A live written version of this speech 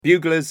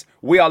Buglers,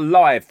 we are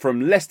live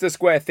from Leicester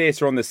Square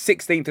Theatre on the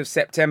 16th of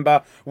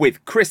September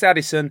with Chris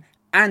Addison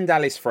and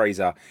Alice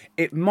Fraser.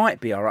 It might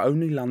be our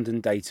only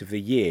London date of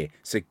the year,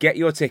 so get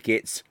your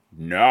tickets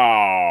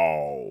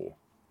now.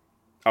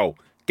 Oh,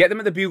 get them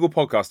at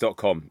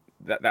thebuglepodcast.com.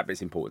 That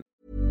bit's important.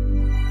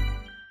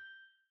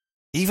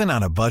 Even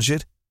on a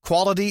budget,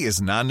 quality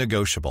is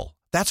non-negotiable.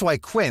 That's why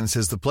Quince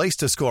is the place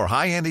to score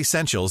high-end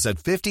essentials at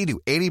 50 to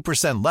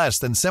 80% less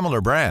than similar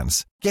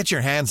brands. Get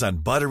your hands on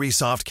buttery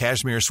soft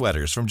cashmere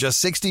sweaters from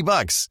just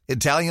 $60,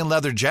 Italian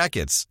leather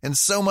jackets, and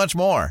so much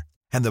more.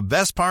 And the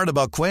best part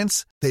about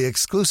Quince, they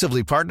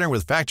exclusively partner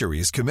with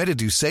factories committed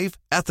to safe,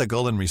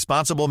 ethical, and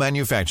responsible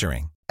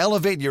manufacturing.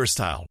 Elevate your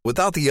style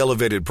without the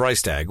elevated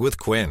price tag with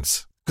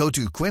Quince. Go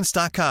to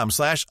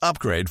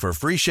quince.com/upgrade for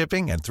free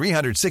shipping and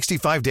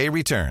 365-day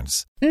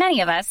returns. Many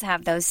of us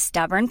have those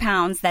stubborn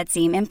pounds that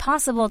seem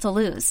impossible to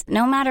lose,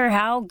 no matter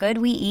how good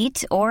we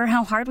eat or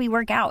how hard we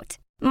work out.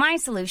 My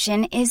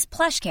solution is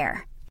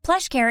PlushCare.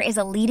 PlushCare is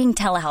a leading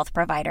telehealth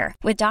provider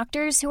with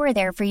doctors who are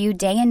there for you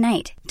day and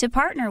night to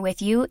partner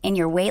with you in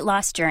your weight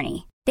loss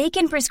journey. They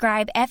can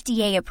prescribe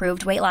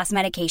FDA-approved weight loss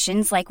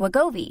medications like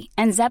Wegovy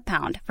and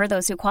Zepbound for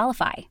those who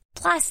qualify.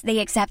 Plus, they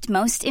accept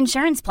most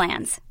insurance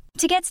plans.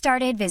 To get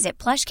started, visit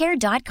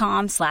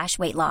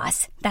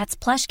plushcare.com/weightloss. That's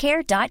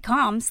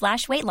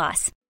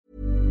plushcare.com/weightloss.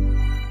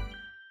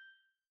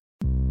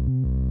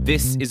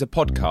 This is a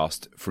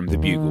podcast from The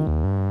Bugle.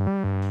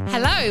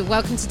 Hello,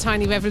 welcome to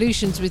Tiny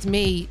Revolutions with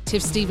me,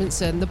 Tiff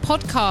Stevenson, the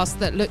podcast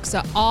that looks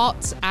at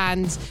art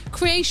and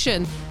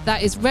creation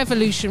that is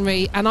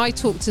revolutionary. And I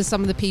talk to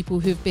some of the people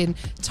who've been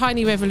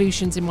tiny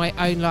revolutions in my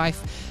own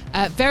life.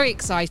 Very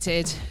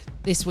excited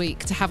this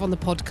week to have on the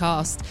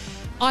podcast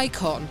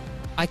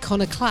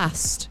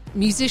iconoclast,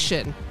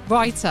 musician,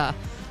 writer,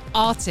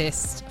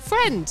 artist,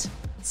 friend,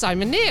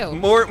 Simon Neil.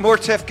 More,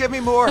 Tiff. Give me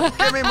more.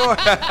 Give me more.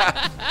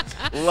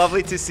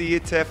 Lovely to see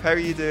you, Tiff. How are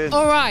you doing?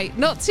 All right.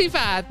 Not too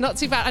bad. Not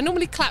too bad. I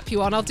normally clap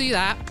you on. I'll do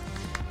that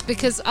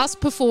because us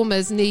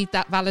performers need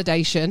that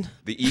validation.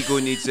 The ego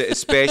needs it,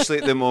 especially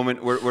at the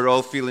moment. We're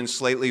all feeling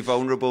slightly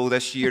vulnerable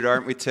this year,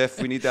 aren't we, Tiff?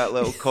 We need that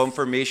little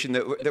confirmation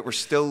that we're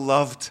still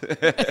loved.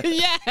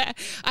 Yeah.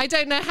 I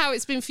don't know how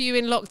it's been for you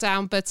in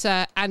lockdown, but,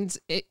 I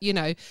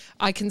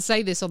can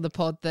say this on the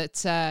pod that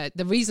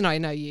the reason I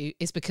know you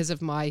is because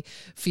of my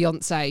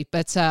fiance,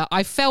 but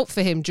I felt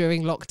for him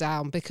during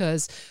lockdown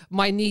because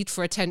my need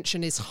for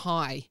attention is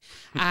high.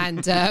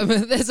 And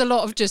there's a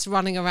lot of just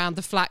running around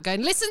the flat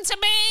going, listen to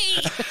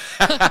me!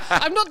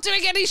 I'm not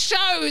doing any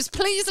shows.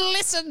 Please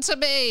listen to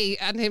me.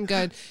 And him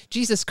going,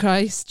 Jesus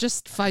Christ,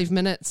 just 5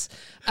 minutes.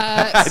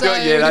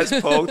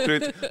 That's Paul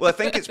Truth. Well, I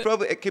think it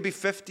could be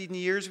 15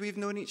 years we've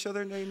known each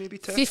other now, maybe,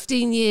 Tiff?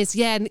 15 years,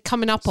 yeah,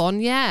 coming up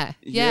on, yeah.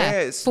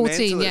 It's 14,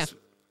 mental. yeah. It's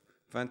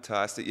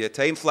fantastic. Yeah,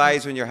 time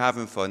flies when you're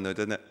having fun, though,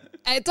 doesn't it?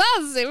 It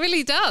does, it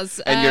really does.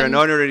 And you're an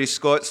honorary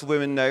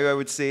Scotswoman now, I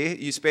would say.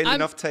 You spend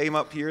enough time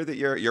up here that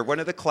you're one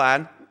of the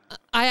clan.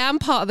 I am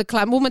part of the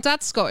clan. Well, my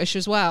dad's Scottish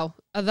as well.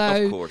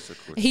 Although of course.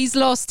 He's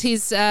lost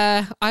his,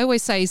 I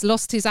always say he's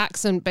lost his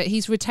accent, but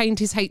he's retained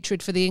his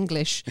hatred for the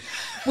English,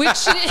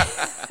 which is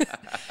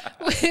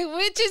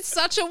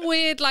such a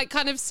weird, like,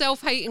 kind of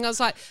self-hating. I was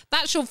like,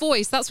 that's your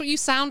voice. That's what you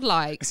sound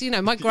like. So,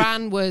 my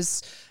gran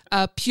was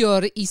a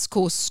pure East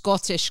Coast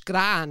Scottish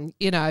gran,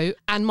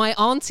 and my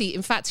auntie,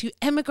 in fact, who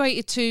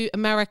emigrated to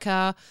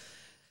America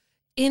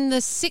in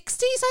the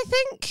 60s, I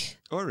think.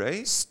 All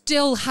right.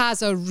 Still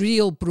has a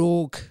real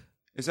brogue.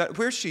 Is that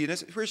where's she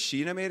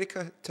in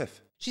America,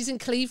 Tiff? She's in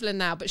Cleveland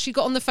now, but she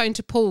got on the phone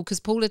to Paul because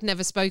Paul had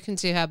never spoken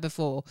to her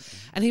before.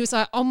 And he was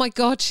like, oh my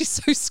God, she's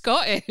so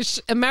Scottish.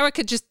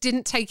 America just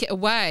didn't take it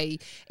away.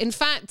 In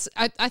fact,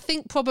 I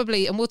think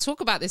probably, and we'll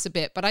talk about this a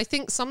bit, but I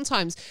think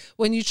sometimes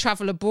when you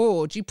travel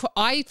abroad,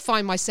 I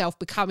find myself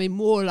becoming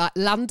more like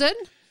London.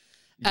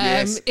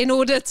 Yes. In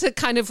order to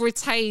kind of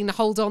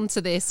hold on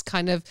to this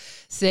kind of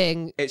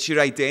thing. It's your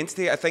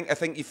identity. I think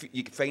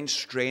you find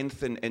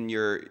strength in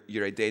your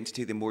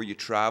identity the more you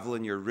travel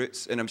and your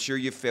roots. And I'm sure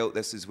you've felt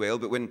this as well.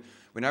 But when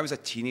I was a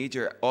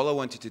teenager, all I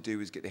wanted to do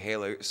was get the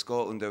hell out of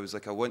Scotland. I was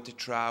like, I want to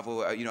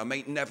travel. I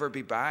might never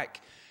be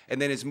back.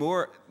 And then the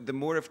more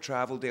I've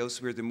travelled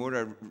elsewhere, the more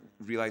I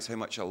realise how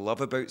much I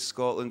love about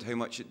Scotland, how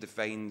much it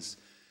defines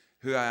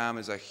who I am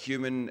as a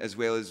human, as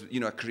well as,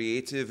 a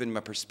creative, and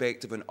my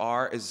perspective on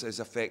art is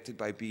affected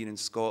by being in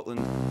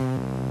Scotland.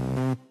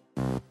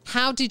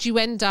 How did you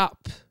end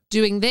up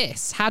doing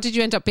this? How did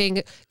you end up being,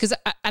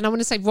 and I want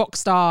to say rock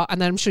star, and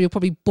then I'm sure you'll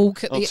probably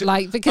balk at because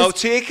I'll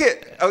take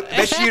it.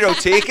 This year I'll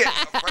take it.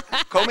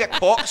 Call me a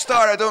pop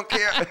star, I don't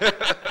care.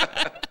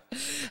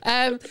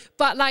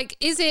 But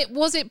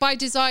was it by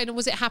design, or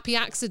was it happy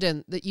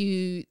accident that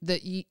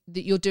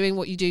you're doing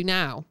what you do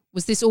now?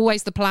 Was this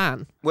always the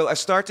plan? Well, I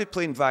started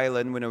playing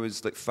violin when I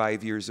was like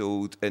 5 years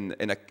old, and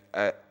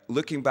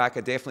looking back, I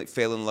definitely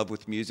fell in love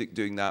with music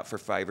doing that for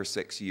 5 or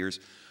 6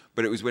 years.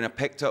 But it was when I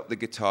picked up the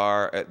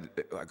guitar. I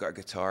got a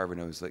guitar when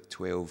I was like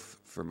 12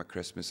 for my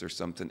Christmas or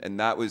something, and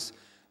that was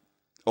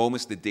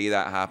almost the day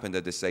that happened. I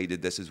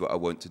decided this is what I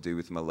want to do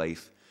with my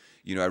life.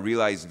 you know, I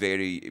realised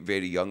very,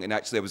 very young. And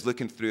actually, I was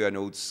looking through an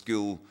old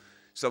school.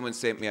 Someone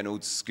sent me an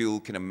old school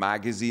kind of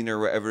magazine or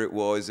whatever it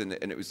was, and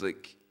it was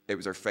like it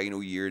was our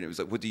final year, and it was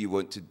like, what do you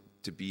want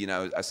to be? And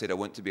I said, I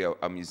want to be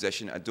a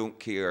musician. I don't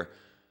care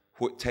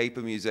what type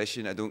of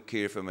musician. I don't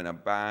care if I'm in a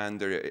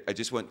band, or I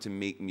just want to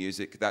make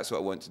music. That's what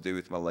I want to do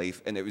with my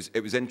life. And it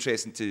was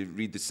interesting to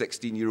read the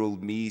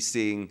 16-year-old me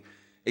saying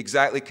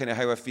exactly kind of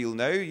how I feel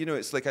now. You know,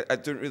 it's like I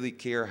don't really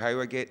care how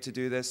I get to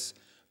do this,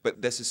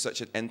 but this is such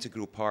an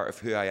integral part of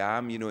who I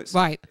am. You know, it's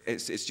right.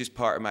 It's just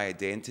part of my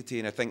identity,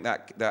 and I think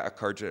that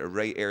occurred at a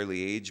right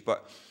early age.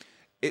 But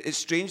it's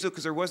strange though,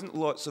 because there wasn't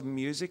lots of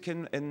music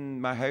in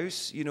my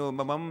house. You know,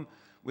 my mum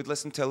would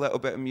listen to a little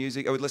bit of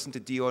music. I would listen to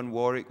Dionne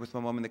Warwick with my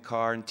mum in the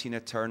car, and Tina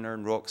Turner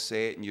and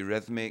Roxette and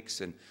Eurythmics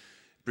and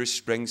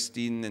Bruce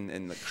Springsteen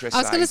and like Chris.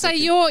 I was going to say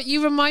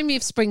you remind me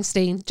of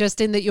Springsteen,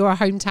 just in that you're a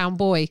hometown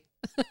boy.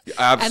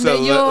 Absolutely. And that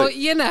you're,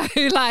 you know,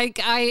 like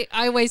I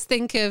always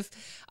think of.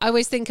 I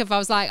was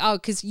like, oh,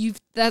 because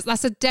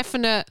that's a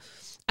definite,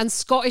 and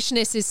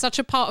Scottishness is such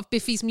a part of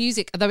Biffy's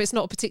music, though it's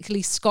not a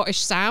particularly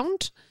Scottish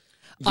sound.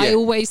 Yeah. I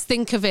always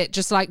think of it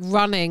just like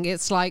running.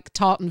 It's like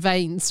tartan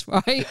veins,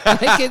 right?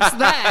 Like it's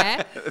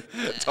there.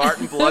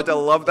 Tartan blood, I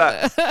love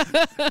that.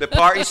 The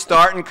party's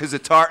starting because the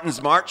tartan's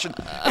marching.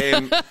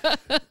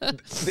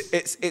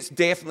 It's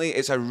definitely,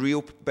 it's a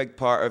real big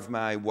part of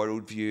my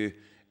worldview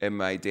and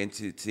my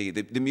identity.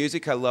 The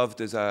music I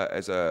loved as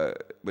a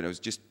when I was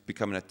just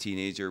becoming a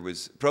teenager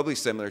was probably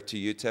similar to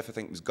you, Tiff. I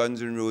think it was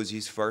Guns N'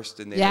 Roses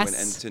first, and then I went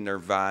into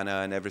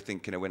Nirvana, and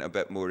everything kind of went a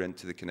bit more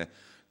into the kind of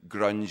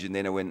grunge, and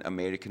then I went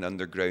American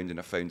Underground, and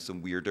I found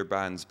some weirder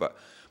bands, but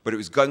it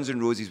was Guns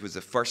N' Roses was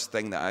the first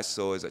thing that I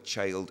saw as a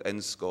child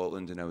in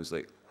Scotland, and I was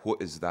like,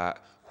 what is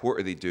that? What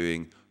are they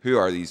doing? Who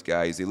are these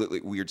guys? They look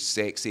like weird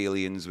sex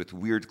aliens with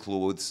weird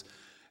clothes.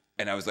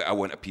 And I was like, I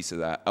want a piece of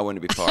that. I want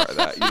to be part of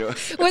that. You know?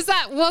 Was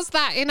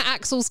that in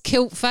Axl's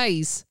kilt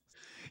phase?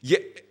 Yeah,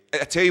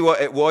 I tell you what,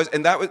 it was,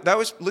 and that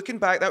was looking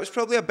back, that was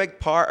probably a big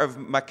part of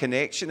my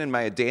connection and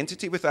my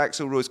identity with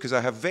Axl Rose, because I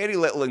have very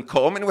little in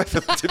common with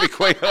him, to be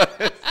quite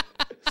honest.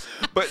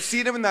 But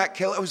seeing him in that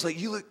kilt, I was like,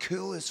 you look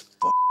cool as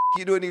fuck.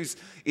 You know, and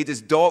he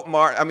does Doc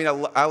Martin. I mean,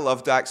 I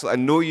loved Axl. I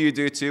know you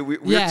do too.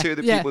 We're two of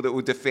the people that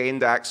will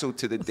defend Axl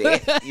to the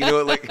death. You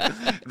know, like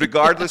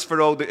regardless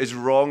for all his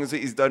wrongs that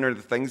he's done or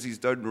the things he's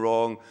done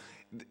wrong.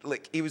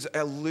 Like he was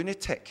a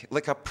lunatic,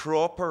 like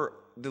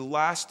the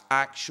last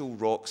actual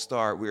rock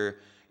star where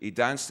he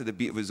danced to the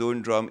beat of his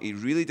own drum. He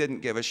really didn't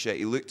give a shit.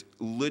 He looked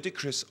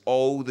ludicrous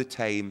all the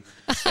time,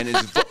 and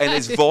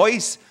his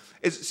voice.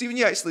 See, when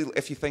you actually,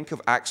 if you think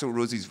of Axl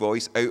Rose's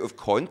voice out of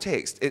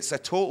context, it's a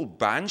total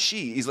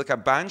banshee. He's like a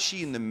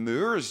banshee in the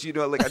moors, you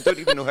know, like I don't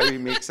even know how he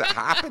makes it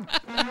happen.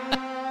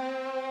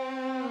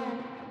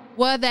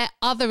 Were there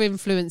other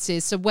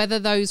influences? So whether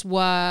those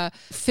were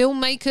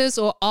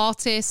filmmakers or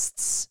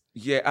artists?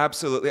 Yeah,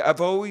 absolutely.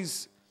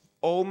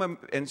 All my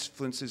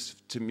influences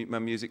to my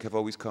music have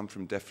always come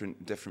from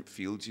different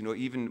fields. You know,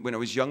 even when I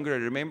was younger, I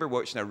remember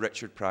watching a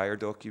Richard Pryor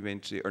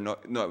documentary,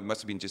 it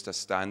must have been just a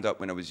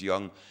stand-up when I was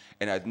young,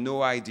 and I had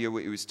no idea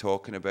what he was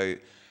talking about.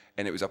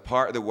 And it was a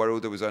part of the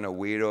world I was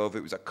unaware of.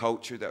 It was a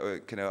culture that I was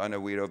kind of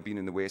unaware of, being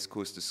in the west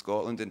coast of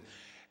Scotland.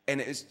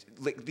 And it was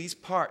like these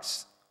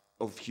parts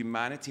of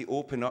humanity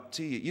open up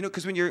to you, you know,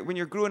 because when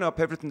you're growing up,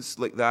 everything's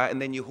like that,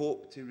 and then you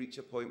hope to reach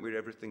a point where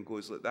everything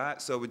goes like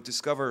that. So I would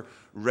discover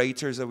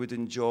writers I would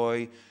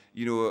enjoy,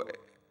 you know.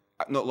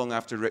 Not long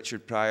after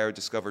Richard Pryor, I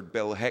discovered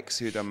Bill Hicks,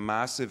 who had a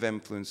massive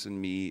influence on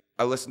me.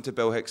 I listened to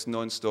Bill Hicks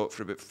non-stop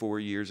for about 4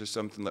 years or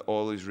something, like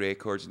all his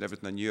records and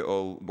everything. I knew it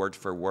all word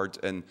for word,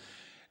 and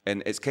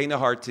it's kind of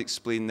hard to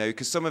explain now,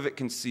 because some of it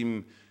can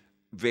seem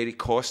very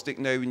caustic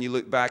now when you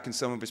look back, and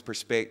some of his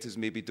perspectives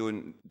maybe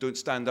don't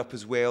stand up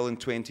as well in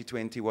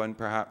 2021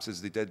 perhaps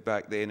as they did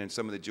back then, and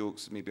some of the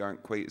jokes maybe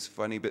aren't quite as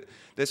funny. But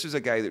this was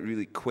a guy that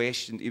really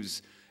questioned. He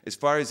was, as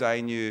far as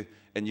I knew,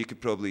 and you could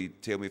probably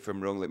tell me if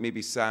I'm wrong, like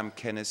maybe Sam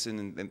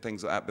Kinison and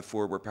things like that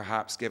before were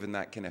perhaps given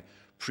that kind of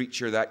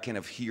preacher, that kind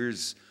of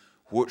here's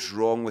what's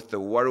wrong with the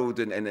world,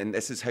 and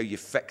this is how you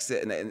fix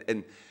it,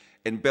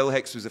 and Bill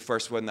Hicks was the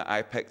first one that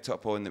I picked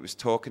up on that was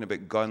talking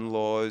about gun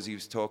laws. He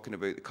was talking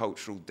about the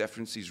cultural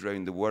differences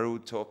around the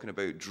world, talking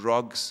about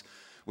drugs,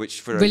 which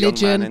for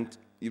religion. A young man,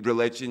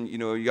 religion, you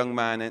know, a young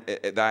man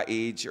at that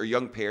age, or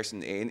young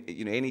person,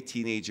 you know, any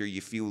teenager, you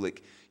feel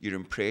like you're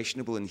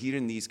impressionable, and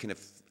hearing these kind of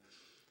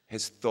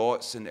his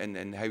thoughts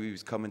and how he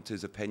was coming to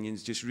his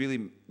opinions just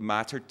really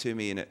mattered to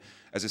me. And it,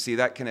 as I say,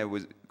 that kind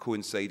of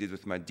coincided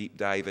with my deep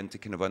dive into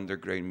kind of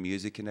underground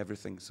music and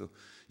everything. So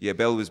yeah,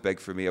 Bill was big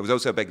for me. I was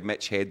also a big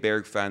Mitch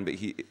Hedberg fan, but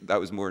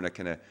that was more in a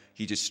kind of,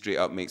 he just straight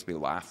up makes me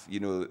laugh. You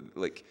know,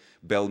 like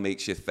Bill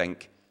makes you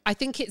think. I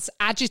think it's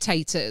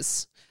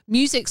agitators.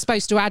 Music's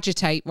supposed to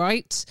agitate,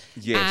 right?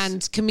 Yes.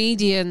 And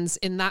comedians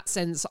in that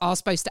sense are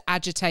supposed to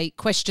agitate,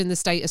 question the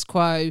status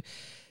quo,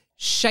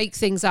 shake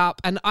things up.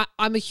 And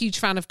I'm a huge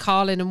fan of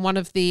Carlin, and one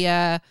of the,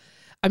 I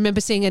remember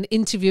seeing an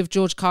interview of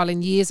George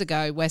Carlin years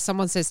ago where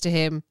someone says to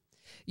him,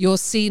 "You're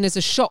seen as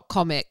a shock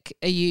comic.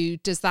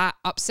 Does that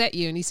upset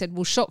you?" And he said,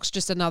 "Well, shock's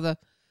just another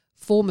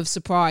form of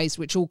surprise,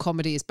 which all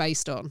comedy is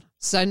based on.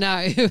 So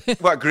no.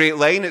 What a great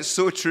line. It's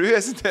so true,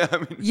 isn't it? I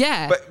mean,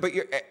 yeah. But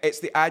it's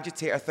the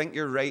agitator. I think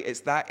you're right. It's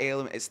that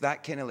element. It's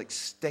that kind of like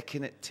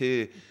sticking it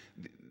to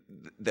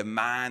the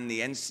man,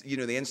 the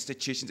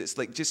institutions. It's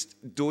like,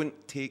 just don't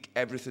take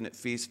everything at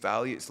face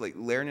value. It's like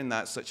learning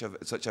that's such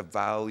a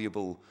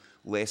valuable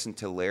lesson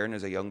to learn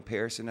as a young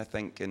person, I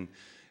think. And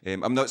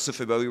I'm not so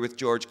familiar with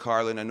George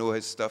Carlin. I know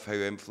his stuff, how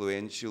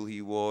influential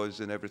he was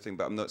and everything,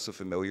 but I'm not so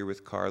familiar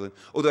with Carlin.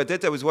 Although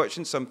I was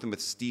watching something with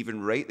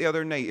Stephen Wright the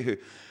other night,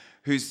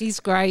 he's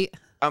great.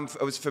 I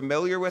was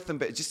familiar with him,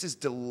 but just his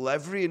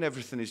delivery and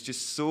everything is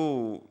just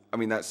so... I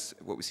mean, that's...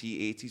 What was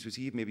he, 80s? Was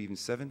he maybe even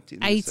 70s?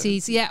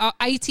 80s, yeah.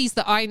 80s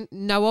that I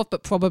know of,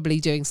 but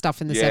probably doing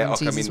stuff in the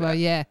 70s as well,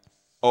 yeah.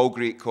 All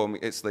great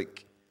comic. It's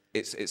like...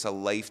 It's a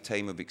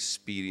lifetime of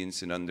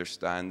experience and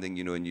understanding,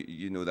 and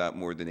you know that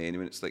more than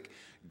anyone. It's like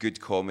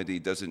good comedy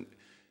doesn't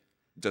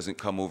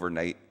come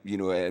overnight,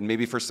 and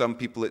maybe for some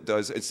people it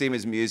does. It's same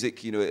as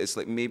music, it's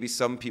like maybe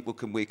some people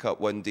can wake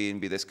up one day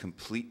and be this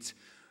complete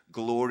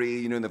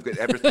glory, and they've got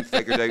everything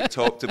figured out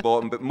top to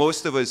bottom, but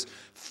most of us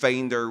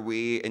find our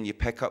way, and you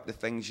pick up the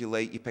things you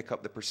like, you pick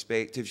up the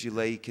perspectives you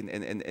like,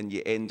 and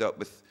you end up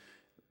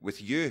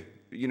with you.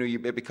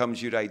 It becomes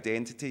your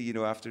identity,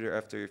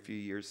 after a few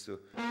years. So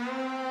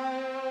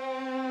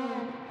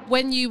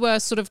when you were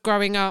sort of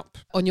growing up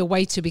on your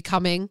way to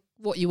becoming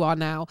what you are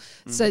now,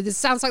 so this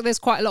sounds like there's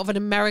quite a lot of an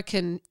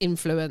American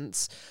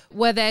influence.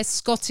 Were there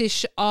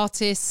Scottish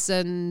artists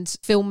and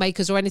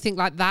filmmakers or anything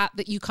like that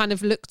you kind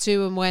of looked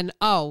to and went,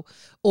 oh,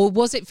 or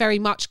was it very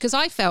much, because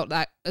I felt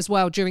that as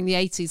well during the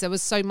 80s, there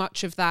was so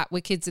much of that, we're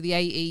kids of the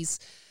 80s,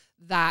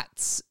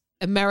 that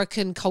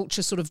American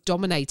culture sort of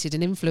dominated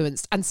and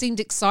influenced and seemed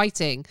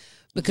exciting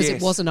because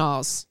it wasn't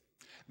ours.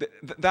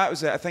 That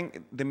was it. I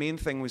think the main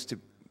thing was to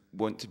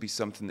want to be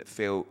something that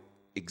felt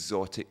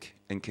exotic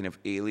and kind of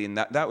alien.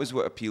 That was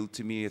what appealed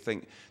to me. I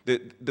think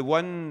the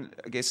one,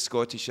 I guess,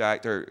 Scottish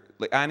actor,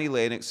 like Annie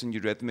Lennox and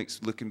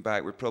Eurythmics, looking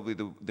back, were probably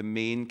the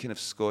main kind of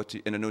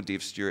Scottish, and I know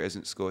Dave Stewart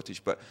isn't Scottish,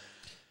 but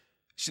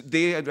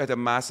they had a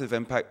massive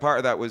impact. Part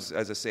of that was,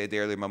 as I said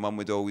earlier, my mum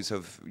would always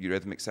have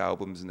Eurythmics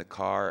albums in the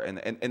car,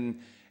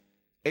 and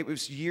it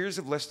was years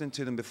of listening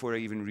to them before I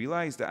even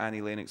realised that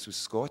Annie Lennox was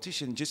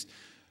Scottish, and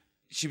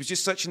she was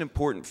just such an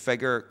important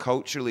figure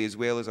culturally as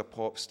well as a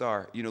pop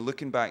star.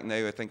 Looking back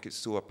now, I think it's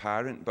so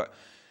apparent, but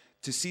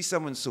to see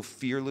someone so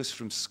fearless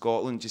from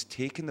Scotland just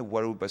taking the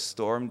world by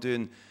storm,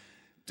 doing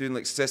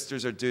like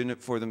Sisters Are Doing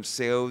It For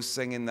Themselves,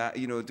 singing that,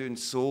 doing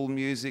soul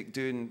music,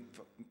 doing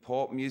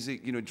pop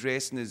music,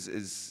 dressing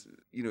as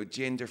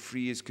gender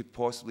free as could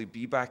possibly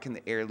be back in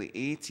the early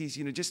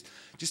 80s,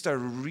 just a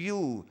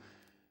real...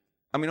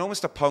 I mean,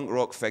 almost a punk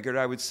rock figure,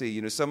 I would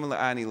say. Someone like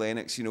Annie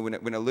Lennox,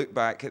 when I look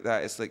back at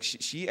that, it's like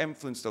she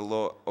influenced a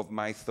lot of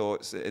my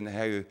thoughts in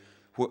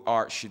what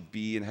art should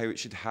be and how it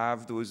should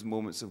have those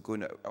moments of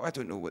going, oh, I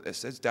don't know what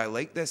this is. Do I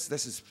like this?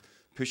 This is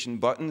pushing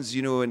buttons,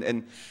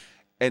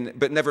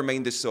 but never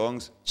mind the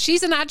songs.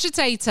 She's an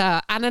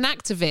agitator and an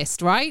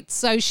activist, right?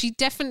 So she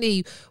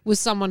definitely was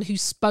someone who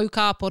spoke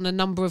up on a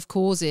number of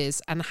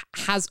causes and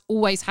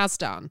always has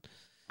done.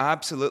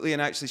 Absolutely,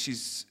 and actually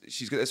she's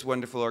got this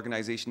wonderful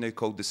organisation now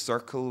called The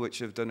Circle,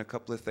 which I've done a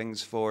couple of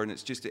things for, and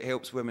it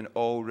helps women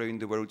all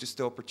around the world, just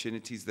the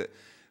opportunities that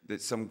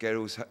some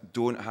girls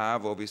don't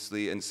have,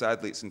 obviously, and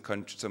sadly it's in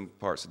some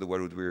parts of the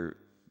world where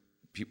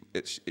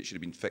it should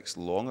have been fixed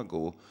long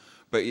ago,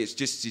 but it's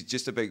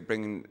just about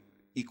bringing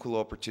equal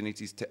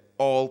opportunities to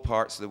all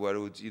parts of the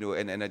world,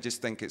 and I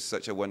just think it's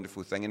such a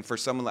wonderful thing, and for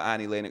someone like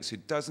Annie Lennox who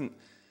doesn't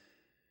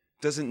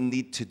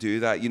need to do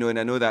that, and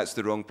I know that's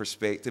the wrong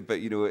perspective, but,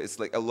 it's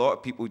like a lot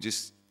of people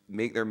just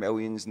make their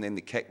millions and then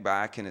they kick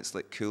back and it's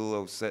like, cool,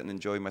 I'll sit and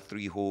enjoy my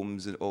 3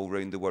 homes all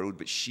around the world.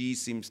 But she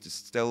seems to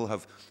still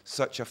have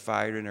such a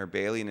fire in her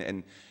belly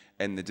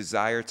and the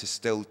desire to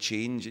still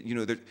change,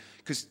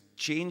 because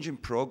change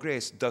and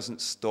progress doesn't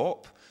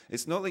stop.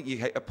 It's not like you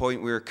hit a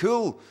point where,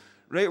 cool,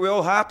 right, we're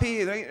all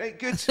happy, right,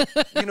 good.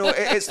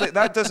 It's like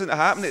that doesn't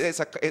happen.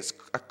 It's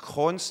a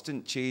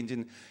constant change,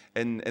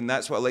 and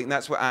that's what I like. And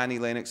that's what Annie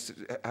Lennox,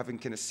 having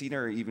kind of seen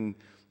her even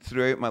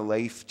throughout my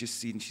life, just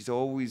seen she's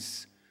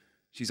always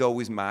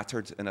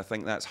mattered, and I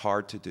think that's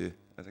hard to do.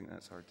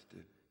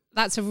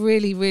 That's a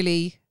really,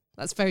 really,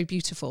 that's very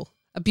beautiful.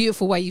 A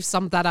beautiful way you've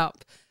summed that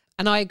up,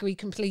 and I agree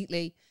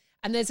completely.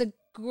 And there's a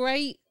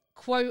great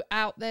quote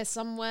out there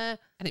somewhere,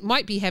 and it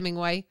might be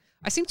Hemingway.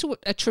 I seem to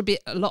attribute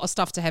a lot of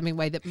stuff to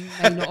Hemingway that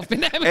may not have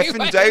been Hemingway. If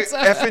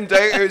in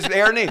doubt, it was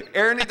Ernie.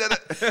 Ernie did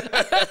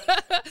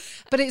it.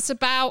 But it's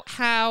about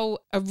how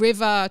a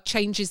river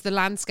changes the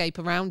landscape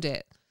around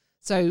it.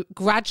 So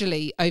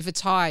gradually, over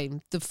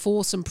time, the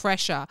force and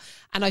pressure.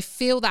 And I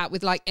feel that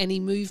with like any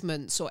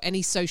movements or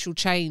any social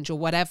change or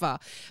whatever,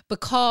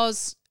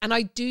 because, and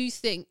I do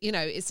think,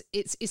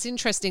 it's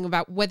interesting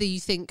about whether you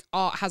think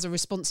art has a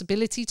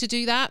responsibility to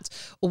do that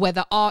or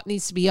whether art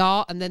needs to be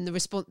art and then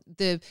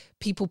the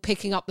people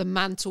picking up the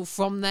mantle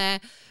from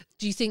there.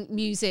 Do you think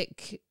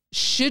music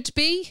should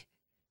be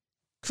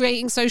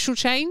creating social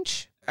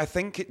change? I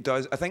think it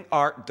does. I think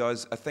art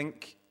does. I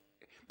think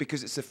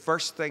because it's the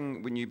first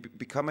thing when you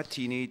become a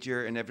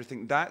teenager and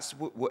everything. That's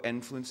what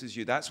influences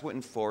you. That's what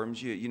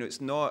informs you. You know, it's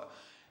not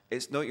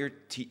your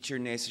teacher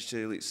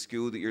necessarily at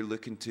school that you're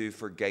looking to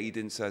for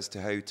guidance as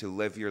to how to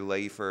live your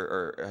life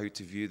or how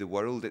to view the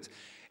world.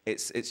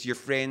 It's your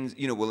friends.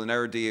 You know, well, in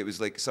our day, it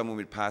was like someone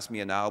would pass me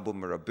an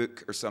album or a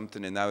book or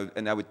something, and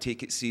I would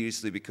take it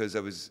seriously because I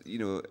was, you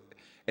know,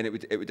 and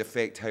it would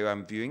affect how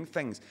I'm viewing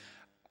things.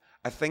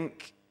 I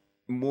think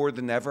more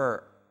than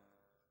ever,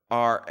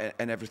 art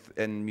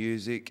and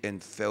music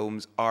and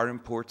films are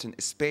important,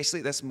 especially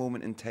at this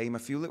moment in time. I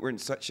feel like we're in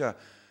such a...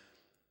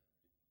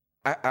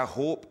 I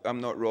hope I'm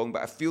not wrong,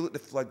 but I feel that the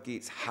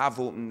floodgates have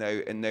opened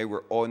now, and now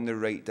we're on the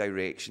right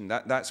direction.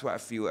 That's what I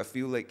feel. I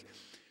feel like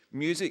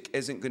music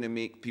isn't going to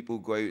make people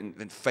go out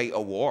and fight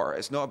a war.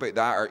 It's not about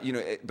that, or, you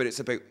know, but it's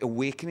about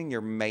awakening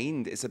your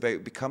mind. It's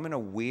about becoming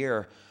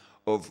aware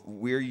of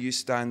where you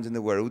stand in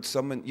the world.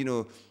 Someone, you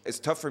know, it's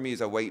tough for me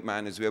as a white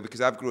man as well, because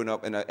I've grown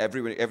up and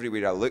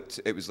everywhere I looked,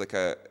 it was like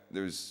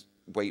there's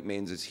white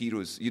men as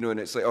heroes, you know, and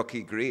it's like,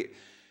 okay, great.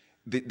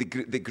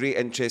 The great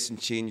interest in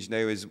change now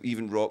is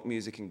even rock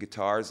music and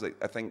guitars. Like,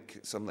 I think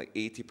some like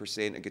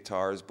 80% of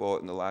guitars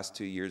bought in the last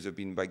 2 years have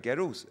been by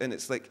girls, and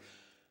it's like,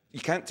 you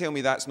can't tell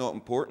me that's not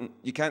important.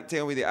 You can't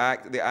tell me the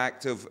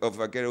act of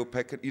a girl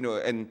picking, you know,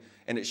 and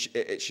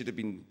it should have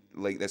been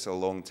like this a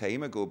long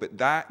time ago. But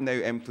that now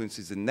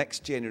influences the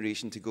next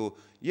generation to go,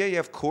 yeah,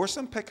 of course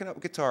I'm picking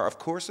up guitar. Of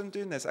course I'm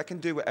doing this. I can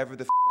do whatever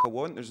the I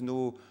want. There's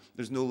no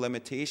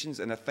limitations,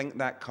 and I think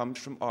that comes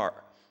from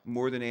art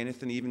more than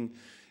anything. Even,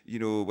 you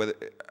know,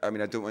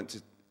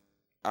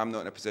 I'm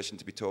not in a position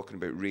to be talking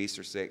about race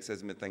or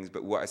sexism and things,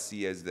 but what I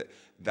see is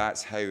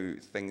that's how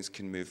things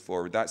can move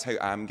forward. That's how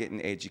I'm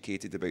getting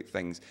educated about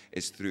things,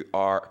 is through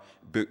art,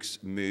 books,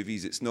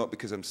 movies. It's not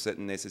because I'm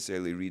sitting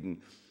necessarily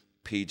reading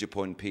page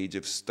upon page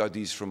of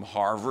studies from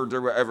Harvard or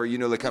whatever, you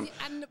know, like I'm...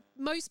 And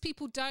most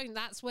people don't.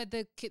 That's where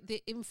the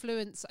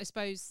influence, I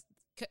suppose,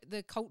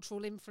 the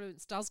cultural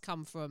influence does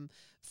come from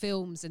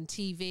films and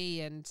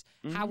TV and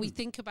how we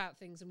think about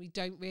things, and we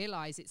don't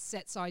realise it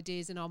sets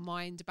ideas in our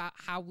mind about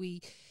how we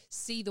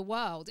see the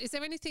world. Is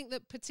there anything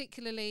that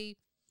particularly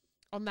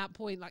on that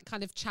point like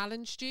kind of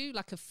challenged you,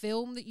 like a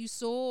film that you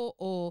saw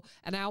or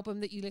an album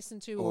that you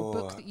listened to or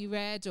a book that you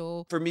read?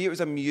 Or for me it was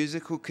a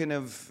musical kind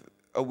of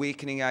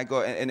awakening I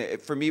got, and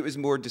for me it was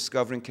more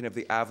discovering kind of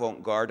the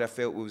avant-garde. I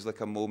felt it was like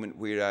a moment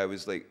where I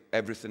was like,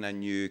 everything I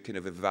knew kind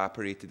of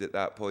evaporated at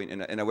that point,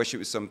 and I wish it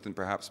was something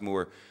perhaps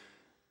more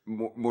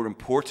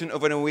important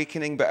of an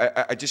awakening.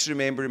 But I just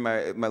remember in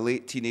my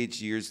late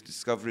teenage years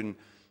discovering,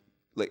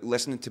 like,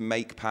 listening to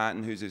Mike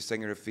Patton, who's a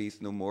singer of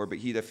Faith No More, but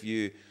he had a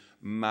few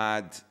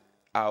mad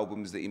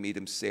albums that he made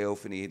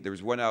himself, and there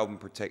was one album in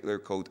particular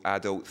called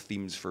Adult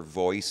Themes for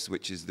Voice,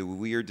 which is the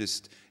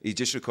weirdest. He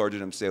just recorded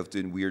himself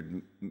doing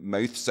weird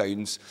mouth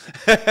sounds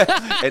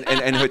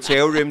in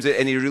hotel rooms,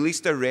 and he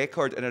released a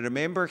record, and I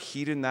remember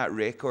hearing that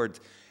record,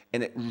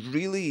 and it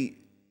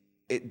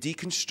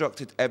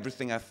deconstructed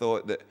everything I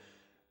thought that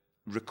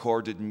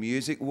recorded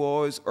music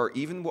was, or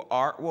even what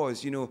art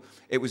was. You know,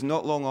 it was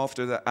not long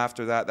after that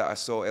I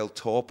saw El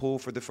Topo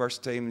for the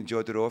first time, the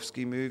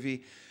Jodorowsky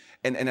movie.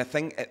 And I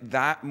think at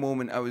that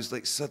moment I was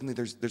like, suddenly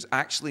there's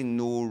actually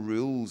no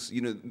rules. You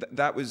know,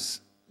 that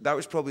was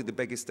probably the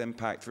biggest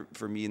impact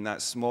for me in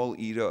that small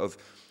era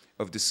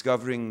of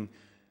discovering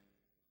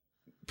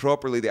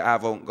properly the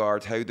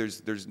avant-garde, how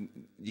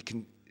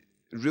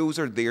rules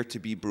are there to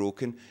be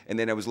broken. And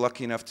then I was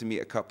lucky enough to meet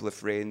a couple of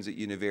friends at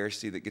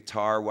university that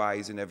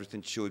guitar-wise and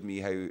everything showed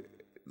me how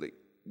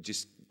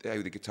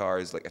the guitar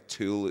is like a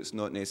tool. It's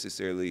not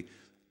necessarily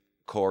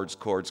chords.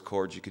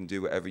 You can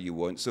do whatever you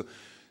want.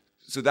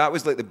 So that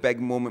was like the big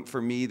moment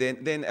for me.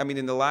 Then I mean,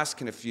 in the last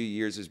kind of few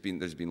years, there's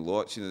been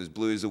lots. You know, there's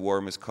Blue is the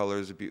Warmest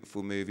Colours, a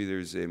beautiful movie.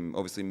 There's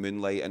obviously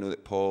Moonlight. I know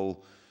that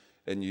Paul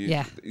and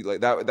you like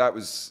that. That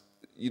was,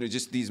 you know,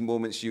 just these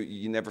moments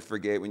you never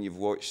forget when you've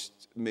watched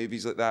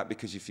movies like that,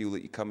 because you feel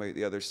that you come out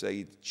the other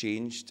side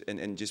changed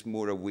and just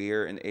more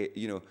aware. And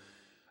you know,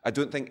 I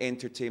don't think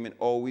entertainment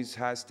always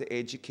has to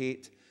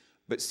educate,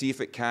 but see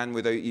if it can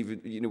without you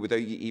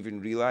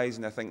even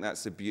realising. I think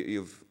that's the beauty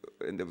of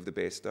the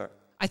best art.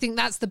 I think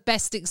that's the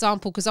best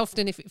example, because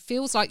often if it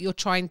feels like you're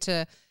trying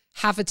to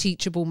have a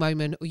teachable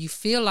moment, or you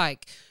feel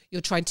like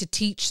you're trying to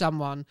teach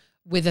someone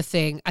with a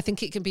thing, I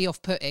think it can be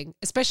off-putting,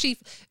 especially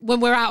when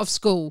we're out of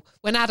school,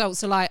 when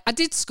adults are like, I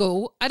did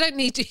school, I don't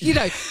need to, you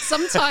know,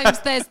 sometimes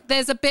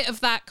there's a bit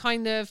of that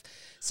kind of,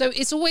 so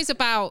it's always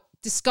about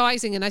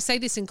disguising. And I say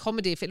this in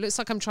comedy, if it looks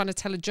like I'm trying to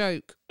tell a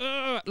joke,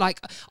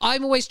 like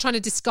I'm always trying to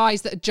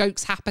disguise that a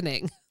joke's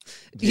happening.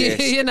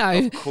 Yes, you know,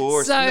 of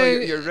course. So no,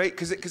 you're right,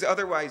 because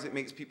otherwise it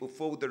makes people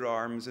fold their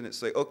arms, and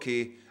it's like,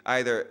 okay,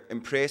 either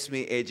impress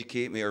me,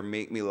 educate me, or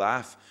make me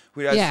laugh.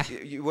 Whereas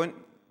you want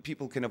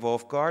people kind of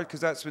off guard, because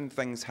that's when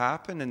things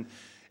happen,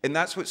 and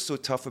that's what's so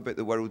tough about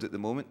the world at the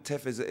moment,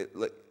 Tiff, is it,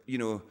 like, you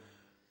know,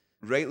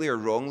 rightly or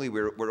wrongly,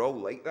 we're all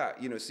like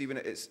that. You know, see, when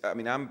it's, I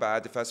mean, I'm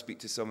bad if I speak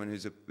to someone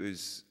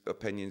whose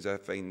opinions I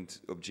find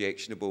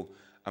objectionable.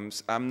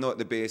 I'm not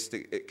the best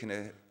at kind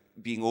of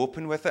being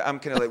open with it. I'm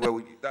kind of like,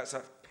 well, that's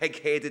a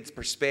pig-headed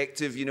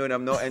perspective, you know, and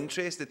I'm not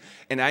interested.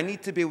 And I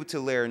need to be able to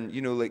learn,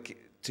 you know, like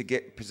to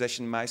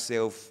position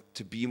myself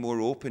to be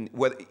more open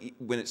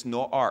when it's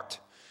not art.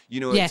 You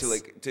know, yes.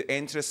 to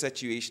enter a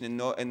situation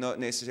and not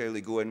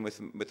necessarily go in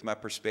with my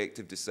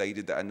perspective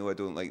decided that I know I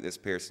don't like this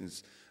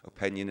person's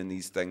opinion in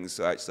these things,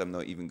 so actually I'm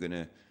not even going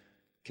to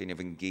kind of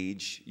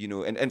engage, you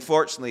know. And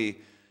fortunately,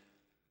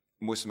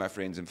 most of my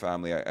friends and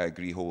family I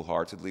agree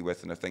wholeheartedly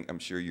with, and I'm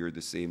sure you're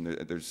the same.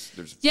 There's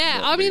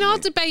I mean, our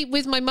debate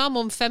with my mum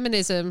on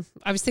feminism,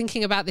 I was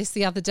thinking about this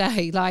the other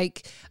day,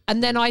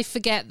 and then I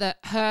forget that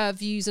her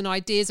views and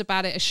ideas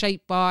about it are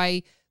shaped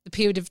by the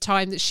period of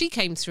time that she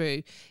came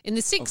through in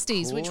the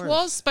 60s, which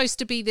was supposed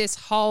to be this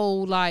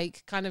whole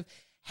kind of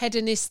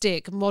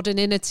hedonistic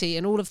modernity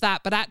and all of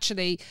that, but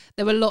actually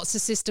there were lots of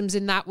systems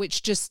in that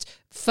which just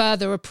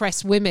further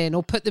oppress women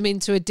or put them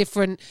into a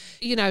different,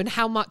 you know, and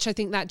how much I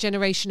think that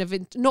generation of,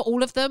 not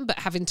all of them, but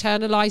have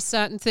internalized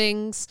certain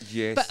things.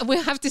 Yes. But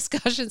we'll have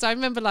discussions. I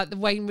remember the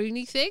Wayne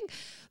Rooney thing,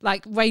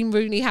 Wayne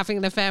Rooney having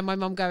an affair, my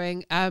mum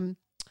going,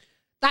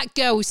 that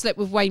girl who slept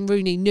with Wayne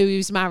Rooney knew he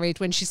was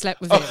married when she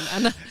slept with him.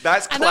 And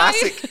that's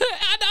classic.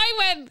 And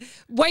I went,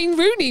 Wayne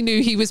Rooney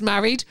knew he was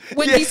married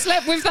when he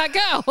slept with that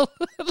girl.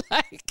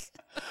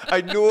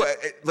 I know,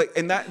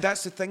 and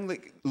that's the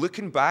thing.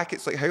 Looking back,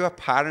 it's how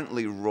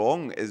apparently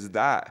wrong is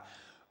that?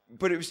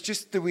 But it was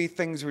just the way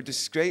things were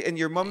described. And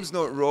your mum's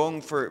not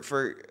wrong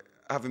for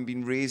having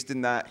been raised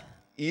in that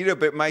era.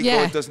 But my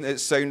God, doesn't it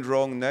sound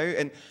wrong now?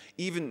 And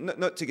even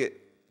not to get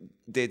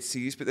dead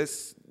serious, but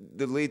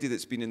the lady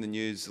that's been in the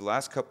news the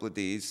last couple of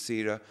days,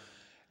 Sarah,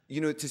 you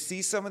know, to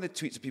see some of the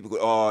tweets of people go,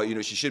 oh, you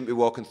know, she shouldn't be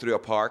walking through a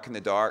park in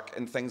the dark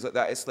and things like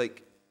that. It's I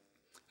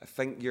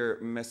think you're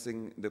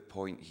missing the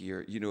point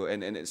here, you know,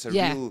 and it's a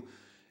real,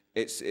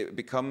 it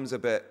becomes a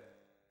bit,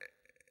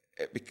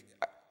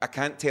 I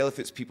can't tell if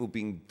it's people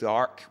being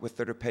dark with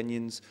their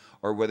opinions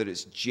or whether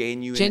it's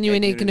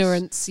genuine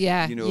ignorance.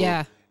 Yeah, you know,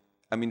 yeah.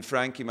 I mean,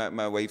 Frankie,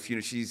 my wife, you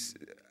know,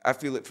 I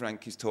feel like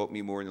Frankie's taught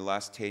me more in the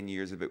last 10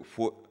 years about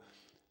what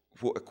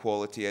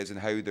equality is and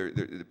how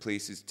the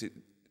places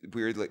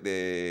where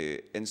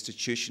the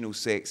institutional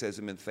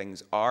sexism and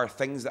things are,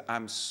 things that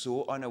I'm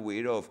so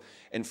unaware of.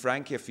 And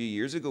Frankie a few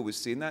years ago was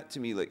saying that to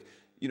me,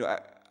 you know,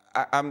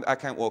 I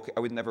can't walk,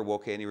 I would never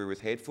walk anywhere with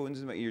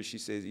headphones in my ears, she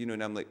says, you know,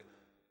 and I'm like,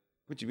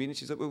 what do you mean? And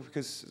she's like, well,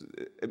 because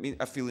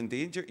I feel in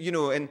danger, you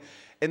know, and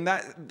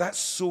that's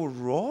so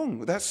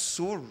wrong. That's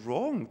so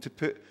wrong to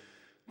put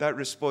that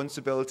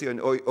responsibility on,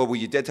 oh, well,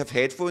 you did have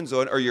headphones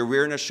on, or you're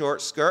wearing a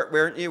short skirt,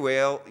 weren't you?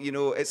 Well, you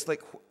know, it's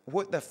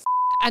what the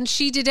And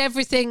she did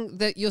everything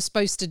that you're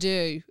supposed to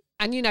do.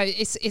 And, you know,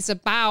 it's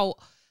about,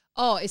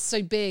 it's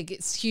so big,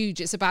 it's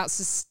huge. It's about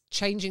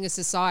changing a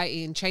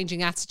society and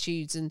changing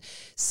attitudes and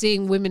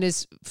seeing women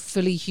as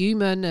fully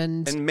human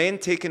and men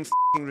taking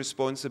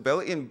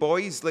responsibility, and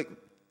boys,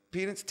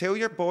 parents, tell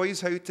your boys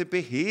how to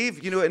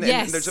behave, you know, and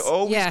there's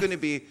always going to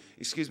be,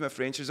 excuse my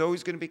French, there's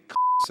always going to be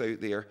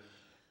out there.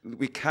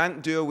 We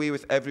can't do away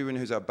with everyone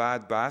who's a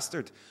bad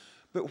bastard.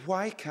 But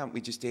why can't we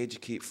just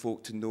educate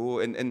folk to know?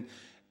 And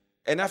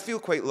I feel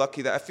quite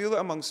lucky that I feel that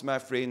amongst my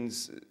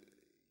friends,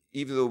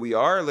 even though we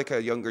are a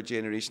younger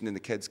generation than the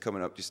kids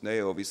coming up just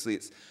now, obviously,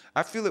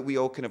 I feel that we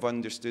all kind of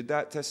understood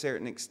that to a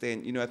certain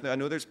extent. You know, I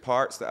know there's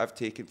parts that I've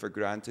taken for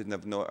granted and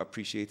I've not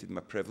appreciated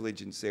my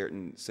privilege in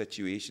certain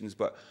situations,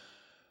 but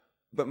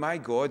my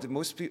God,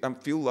 most people, I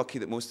feel lucky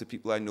that most of the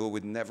people I know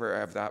would never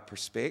have that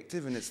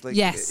perspective, and it's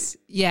yes,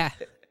 yeah.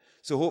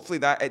 So hopefully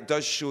that it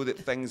does show that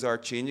things are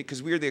changing,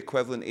 because we're the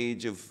equivalent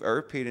age of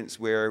our parents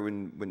were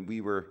when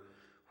we were,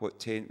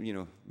 10, you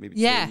know, maybe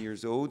 10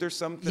 years old or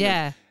something.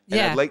 Yeah,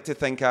 and I'd like to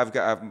think I've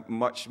got a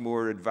much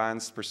more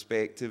advanced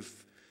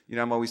perspective. You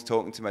know, I'm always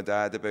talking to my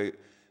dad about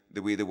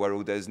the way the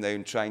world is now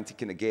and trying to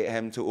kind of get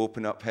him to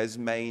open up his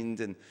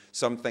mind, and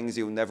some things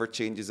he'll never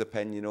change his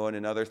opinion on,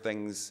 and other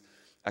things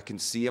I can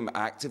see him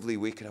actively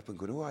waking up and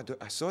going,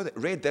 I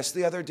read this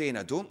the other day and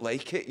I don't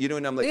like it, you know,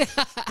 and I'm like,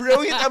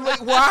 brilliant. I'm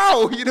like,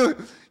 wow, you know,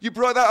 you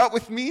brought that up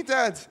with me,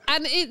 Dad.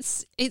 And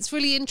it's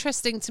really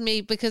interesting to me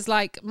because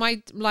my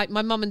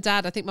mum and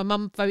dad, I think my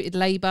mum voted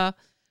Labour,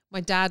 my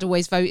dad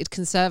always voted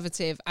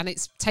Conservative, and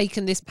it's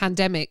taken this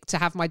pandemic to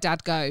have my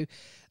dad go,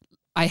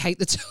 I hate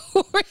the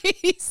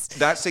Tories.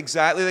 That's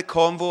exactly the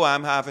convo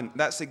I'm having.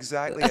 That's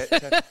exactly it.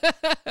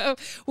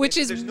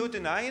 There's no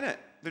denying it.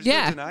 There's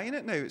no denying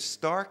it now. It's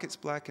stark, it's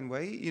black and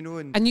white, you know.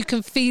 And you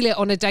can feel it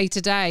on a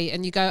day-to-day,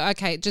 and you go,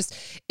 okay,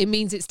 it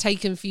means it's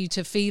taken for you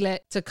to feel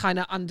it, to kind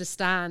of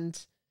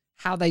understand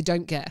how they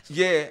don't get.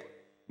 Yeah.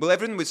 Well,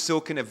 everything was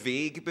so kind of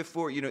vague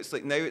before, you know, it's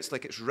now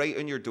it's right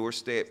on your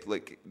doorstep,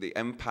 the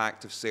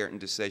impact of certain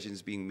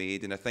decisions being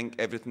made, and I think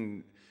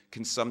everything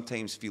can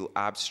sometimes feel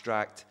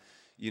abstract.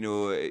 You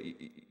know,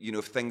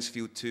 if things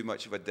feel too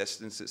much of a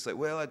distance, it's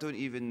well, I don't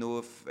even know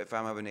if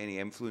I'm having any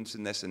influence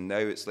in this. And now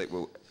it's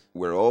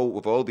well,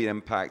 we've all been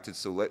impacted,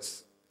 so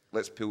let's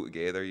pull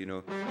together, you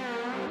know.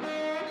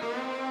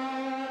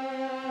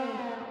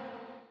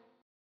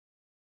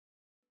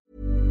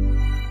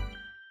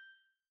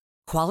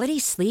 Quality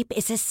sleep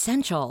is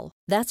essential.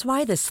 That's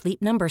why the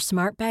Sleep Number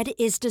Smart Bed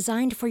is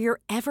designed for your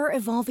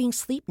ever-evolving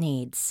sleep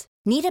needs.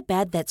 Need a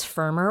bed that's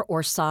firmer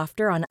or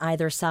softer on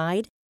either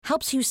side?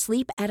 Helps you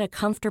sleep at a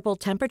comfortable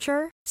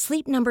temperature?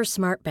 Sleep Number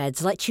Smart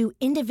Beds let you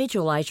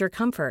individualize your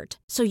comfort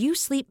so you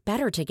sleep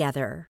better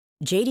together.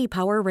 J.D.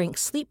 Power ranks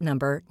Sleep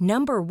Number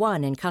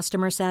 #1 in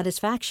customer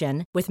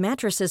satisfaction with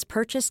mattresses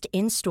purchased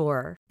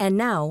in-store. And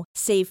now,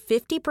 save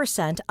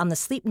 50% on the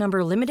Sleep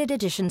Number Limited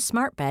Edition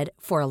Smart Bed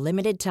for a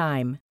limited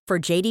time. For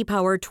J.D.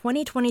 Power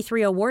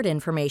 2023 award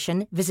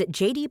information, visit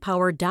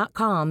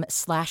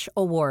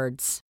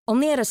jdpower.com/awards.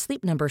 Only at a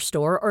Sleep Number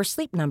store or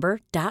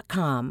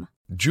sleepnumber.com.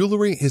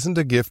 Jewelry isn't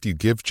a gift you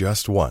give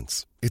just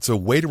once. It's a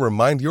way to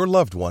remind your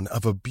loved one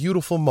of a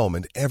beautiful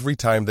moment every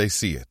time they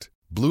see it.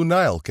 Blue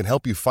Nile can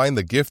help you find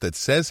the gift that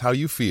says how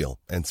you feel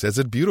and says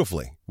it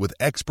beautifully, with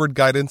expert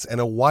guidance and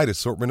a wide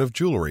assortment of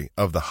jewelry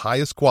of the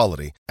highest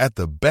quality at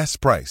the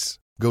best price.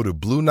 Go to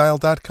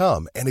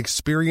BlueNile.com and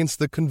experience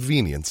the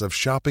convenience of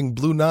shopping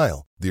Blue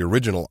Nile, the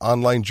original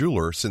online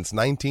jeweler since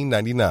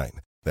 1999.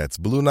 That's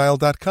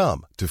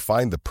BlueNile.com to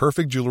find the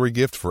perfect jewelry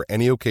gift for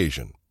any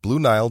occasion.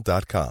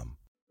 BlueNile.com.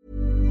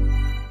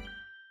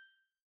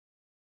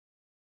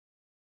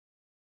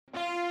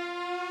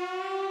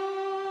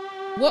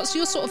 What's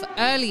your sort of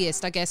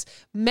earliest, I guess,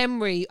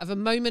 memory of a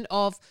moment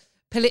of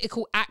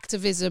political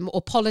activism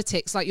or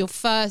politics? Like your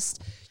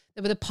first,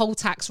 there were the poll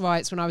tax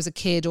riots when I was a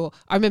kid, or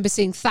I remember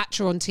seeing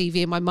Thatcher on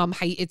TV and my mum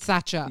hated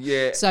Thatcher.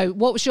 Yeah. So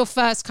what was your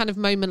first kind of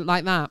moment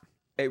like that?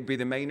 It would be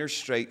the miners'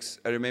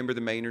 strikes. I remember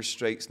the miners'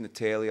 strikes in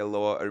Italy a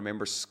lot. I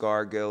remember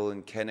Scargill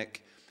and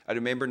Kinnock. I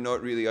remember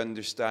not really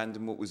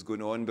understanding what was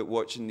going on, but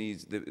watching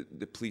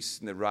the police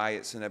and the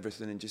riots and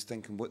everything and just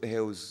thinking, what the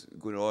hell is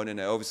going on?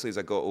 And obviously, as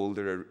I got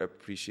older, I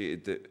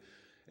appreciated that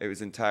it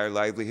was entire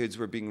livelihoods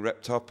were being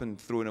ripped up and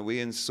thrown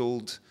away and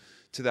sold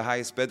to the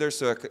highest bidder.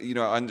 So,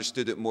 I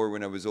understood it more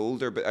when I was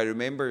older. But I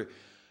remember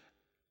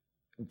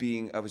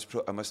I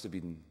must have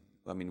been,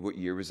 I mean, what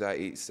year was that?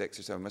 86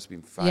 or so? I must have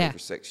been 5 or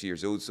 6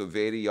 years old, so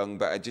very young.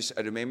 But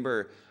I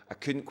remember I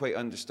couldn't quite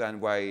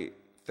understand why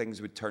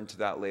things would turn to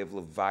that level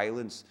of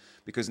violence,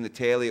 because in the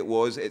telly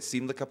it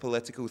seemed like a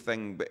political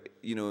thing, but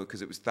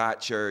because it was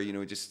Thatcher,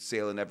 just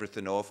selling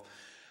everything off.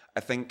 I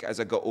think as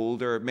I got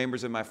older,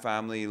 members of my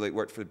family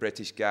worked for the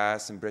British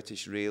Gas and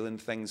British Rail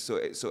and things. So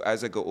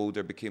as I got older,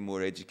 I became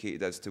more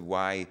educated as to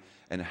why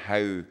and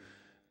how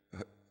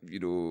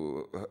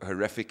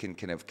horrific and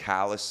kind of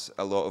callous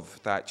a lot of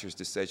Thatcher's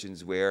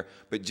decisions were.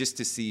 But just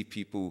to see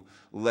people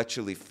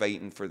literally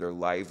fighting for their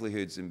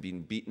livelihoods and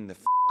being beaten the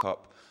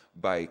up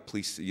by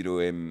police,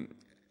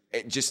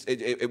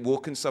 it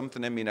woken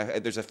something in me.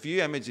 There's a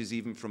few images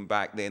even from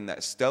back then that I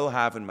still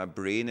have in my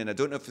brain, and I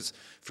don't know if it's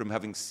from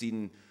having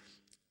seen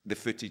the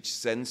footage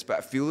since, but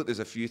I feel that there's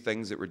a few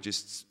things that were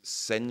just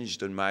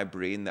singed on my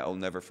brain that I'll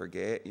never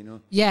forget,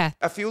 Yeah.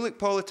 I feel like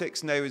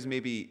politics now is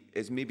maybe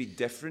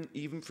different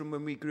even from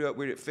when we grew up,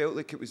 where it felt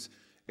like it was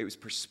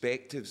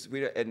perspectives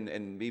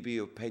and maybe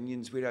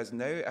opinions, whereas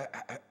now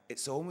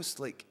it's almost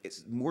like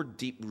it's more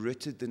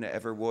deep-rooted than it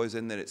ever was,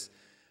 in that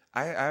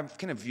I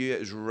kind of view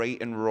it as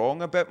right and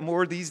wrong a bit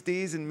more these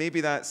days, and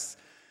maybe that's...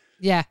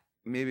 Yeah.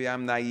 Maybe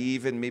I'm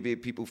naive and maybe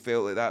people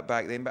felt like that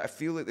back then, but I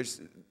feel like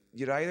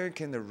you're either in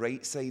kind of the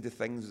right side of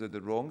things or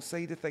the wrong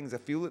side of things. I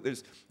feel like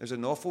there's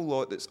an awful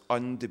lot that's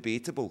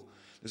undebatable.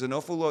 There's an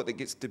awful lot that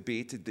gets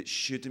debated that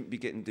shouldn't be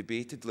getting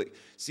debated. Like,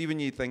 see,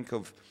 when you think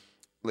of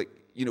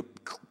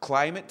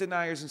climate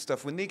deniers and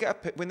stuff, when they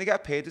get a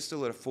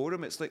pedestal or a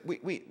forum, it's like,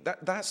 wait,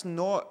 that's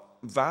not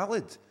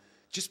valid.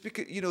 Just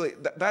because,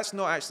 that's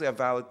not actually a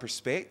valid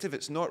perspective.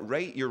 It's not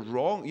right. You're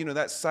wrong.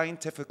 That's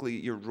scientifically,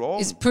 you're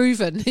wrong. It's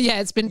proven. Yeah,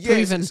 it's been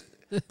proven.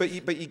 But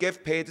you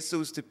give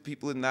pedestals to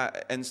people in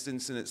that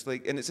instance, and it's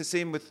like, and it's the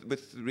same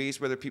with race,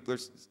 whether people are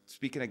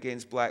speaking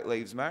against Black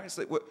Lives Matter. It's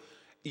like,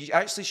 you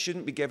actually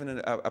shouldn't be given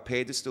a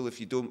pedestal if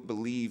you don't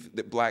believe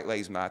that Black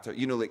Lives Matter.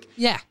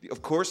 Yeah.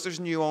 Of course,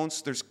 there's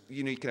nuance. There's,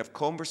 you can have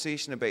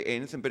conversation about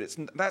anything, but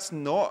that's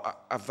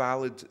not a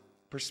valid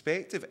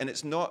perspective, and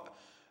it's not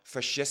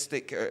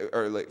fascistic,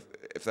 or like,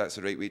 if that's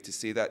the right way to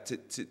say that,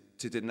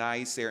 to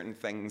deny certain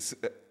things.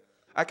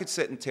 I could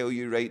sit and tell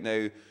you right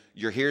now,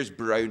 your hair's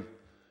brown,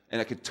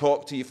 and I could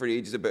talk to you for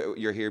ages about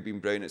your hair being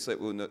brown. It's like,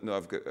 well, no,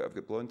 I've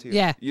got blonde hair.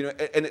 Yeah.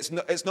 And it's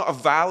not a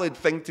valid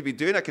thing to be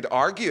doing. I could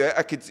argue it.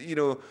 I could,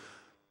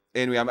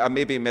 Anyway, I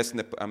may be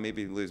losing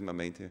my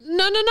mind here.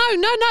 No.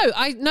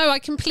 I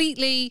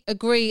completely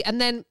agree. And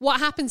then what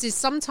happens is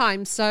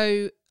sometimes,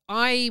 so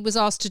I was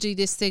asked to do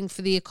this thing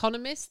for The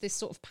Economist, this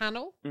sort of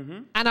panel,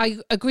 and I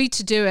agreed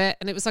to do it,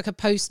 and it was like a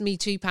post-Me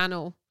Too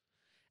panel.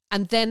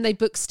 And then they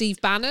booked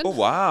Steve Bannon. Oh,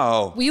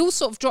 wow. We all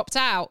sort of dropped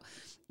out.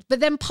 But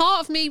then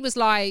part of me was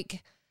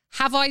like,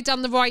 have I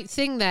done the right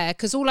thing there?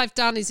 Because all I've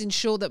done is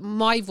ensure that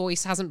my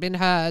voice hasn't been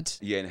heard.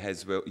 Yeah, and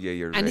his will. Yeah,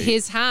 you're right. And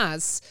his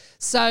has.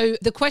 So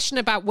the question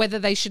about whether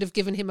they should have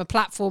given him a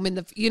platform in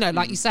the, you know,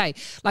 like you say,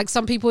 like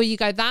some people you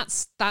go,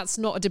 that's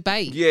not a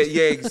debate.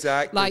 Yeah,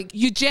 exactly. Like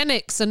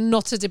eugenics are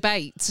not a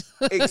debate.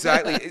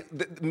 Exactly.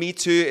 Me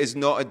Too is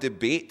not a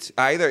debate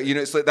either. You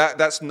know, it's like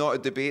that's not a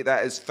debate.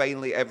 That is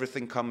finally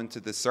everything coming to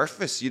the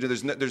surface. You know,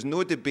 there's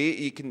no debate.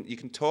 You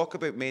can talk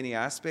about many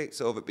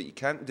aspects of it, but you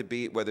can't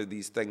debate whether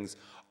these things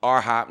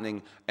are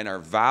happening and are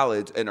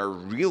valid and are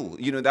real.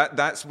 You know,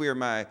 that's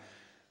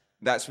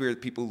where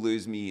people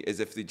lose me, is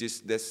if they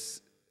just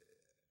this.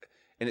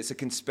 And it's a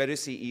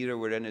conspiracy era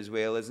we're in as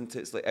well, isn't it?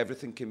 It's like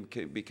everything can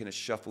be kind of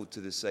shuffled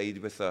to the side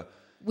with a.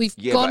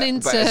 Gone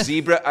into.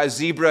 But a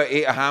zebra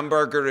ate a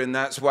hamburger, and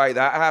that's why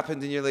that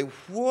happened. And you're like,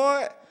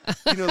 what?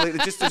 You know, like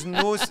there's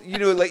no, you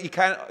know, like you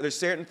can't. There's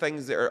certain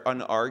things that are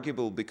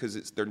unarguable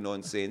because they're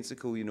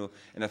nonsensical. You know,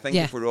 and I think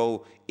if we're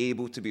all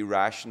able to be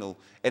rational,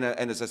 and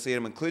as I say,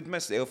 I'm including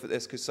myself at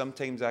this because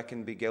sometimes I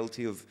can be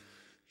guilty of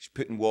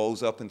putting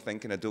walls up and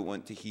thinking I don't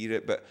want to hear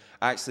it. But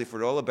actually, if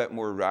we're all a bit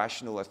more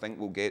rational, I think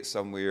we'll get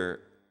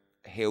somewhere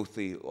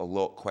healthy a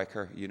lot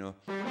quicker. You know.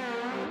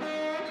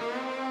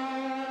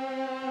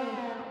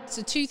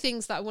 So 2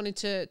 things that I wanted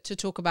to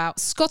talk about.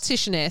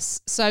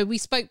 Scottishness. So we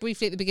spoke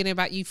briefly at the beginning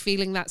about you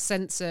feeling that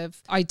sense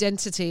of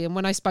identity. And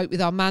when I spoke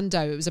with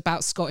Armando, it was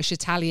about Scottish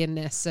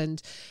Italianness.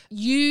 And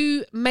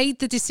you made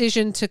the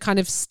decision to kind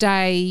of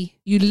stay.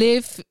 You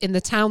live in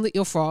the town that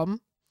you're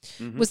from.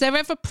 Mm-hmm. Was there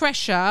ever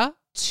pressure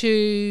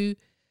to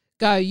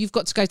go, you've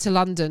got to go to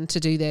London to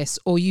do this,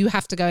 or you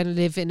have to go and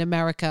live in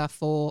America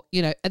for,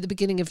 you know, at the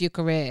beginning of your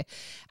career?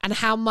 And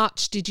how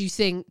much did you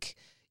think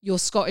your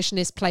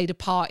Scottishness played a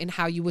part in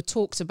how you were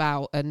talked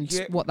about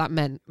and what that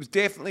meant? It was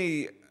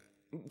definitely,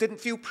 didn't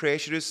feel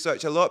pressure as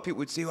such. A lot of people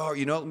would say, oh,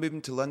 you're not moving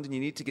to London,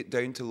 you need to get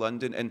down to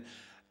London. And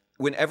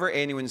whenever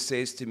anyone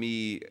says to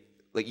me,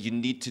 like, you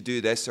need to do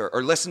this,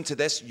 or listen to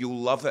this, you'll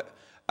love it,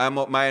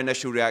 my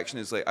initial reaction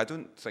is like, I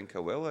don't think I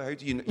will. How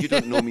do you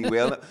don't know me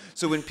well.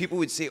 So when people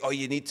would say, oh,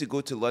 you need to go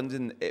to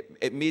London,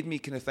 it made me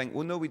kind of think,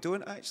 well, no, we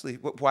don't actually.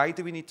 Why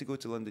do we need to go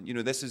to London? You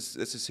know, this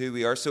is who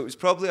we are. So it was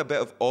probably a bit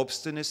of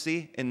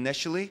obstinacy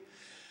initially.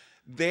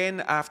 Then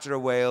after a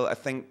while, I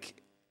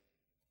think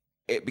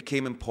it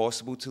became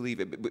impossible to leave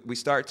it. We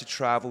started to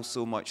travel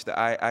so much that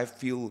I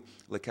feel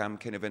like I'm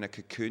kind of in a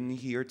cocoon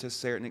here to a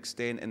certain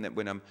extent, and that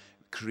when I'm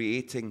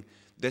creating,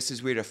 this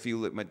is where I feel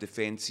like my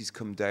defenses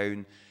come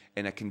down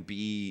and I can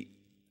be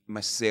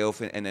myself,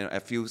 and I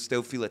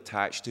still feel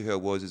attached to who I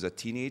was as a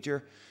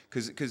teenager,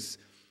 because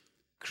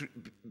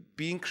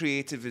being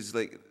creative is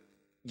like,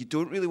 you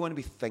don't really want to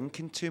be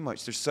thinking too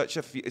much. There's such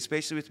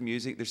especially with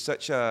music, there's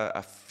such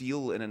a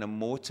feel and an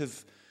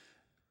emotive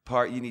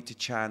part you need to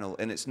channel,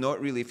 and it's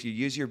not really, if you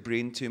use your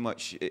brain too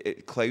much,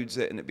 it clouds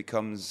it and it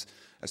becomes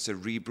a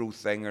cerebral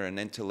thing or an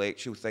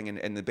intellectual thing,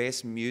 and the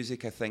best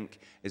music, I think,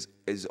 is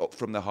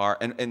from the heart,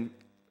 and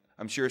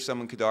I'm sure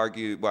someone could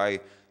argue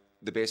why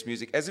the best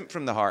music isn't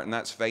from the heart, and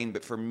that's fine.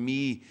 But for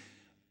me,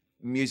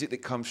 music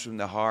that comes from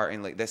the heart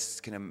and like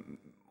this kind of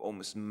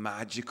almost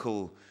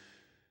magical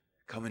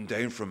coming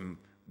down from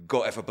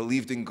God, if I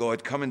believed in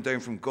God, coming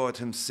down from God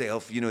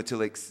himself, you know, to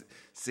like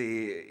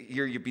say,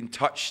 here you've been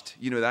touched,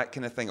 you know, that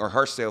kind of thing, or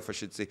herself, I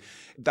should say.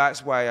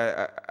 That's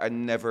why I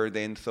never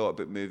then thought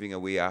about moving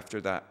away after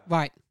that.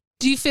 Right.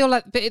 Do you feel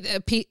like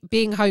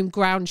being home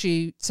grounds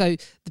you, so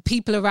the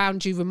people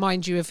around you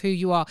remind you of who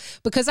you are?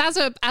 Because as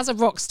a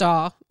rock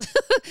star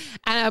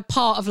and a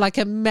part of like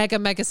a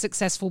mega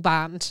successful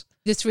band,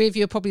 the 3 of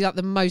you are probably like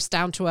the most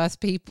down to earth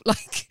people.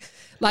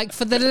 Like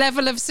for the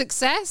level of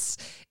success,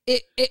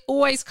 it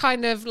always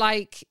kind of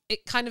like,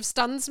 it kind of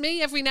stuns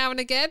me every now and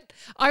again.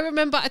 I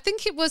remember, I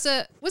think was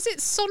it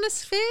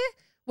Sonosphere?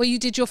 Where you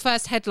did your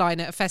first headline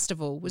at a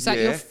festival. Was that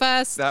your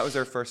first? That was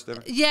our first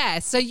ever. Yeah.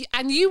 So,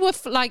 you were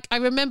like, I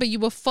remember you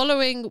were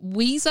following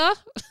Weezer.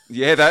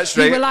 Yeah, that's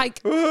right. You were like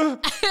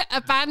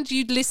a band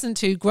you'd listened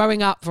to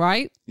growing up,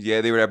 right?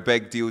 Yeah, they were a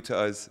big deal to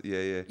us.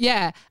 Yeah.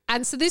 Yeah.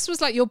 And so this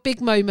was like your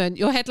big moment.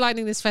 You're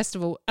headlining this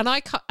festival, and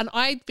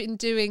I'd been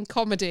doing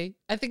comedy.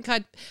 I think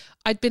I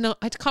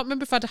can't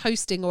remember if I'd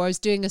hosting or I was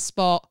doing a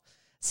spot.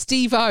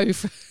 Steve-O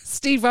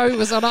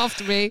was on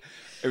after me.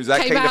 It was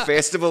that kind of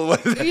festival,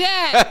 wasn't it?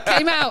 Yeah,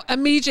 came out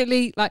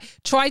immediately, like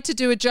tried to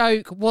do a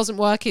joke, wasn't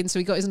working, so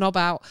he got his knob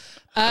out,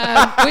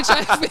 which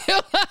I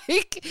feel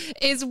like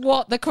is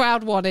what the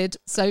crowd wanted.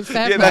 So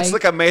fair play. That's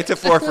like a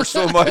metaphor for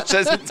so much,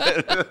 isn't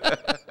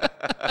it?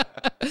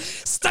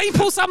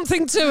 Staple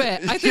something to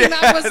it. I think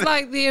that was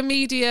like the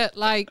immediate,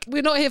 like,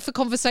 we're not here for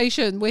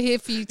conversation. We're here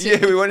for you to...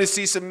 Yeah, we want to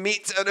see some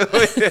meat.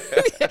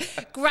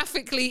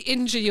 Graphically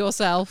injure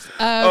yourself.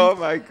 Oh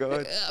my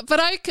God.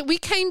 But we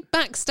came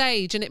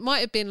backstage and it might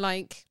have been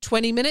like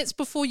 20 minutes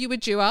before you were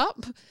due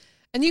up.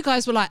 And you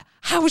guys were like,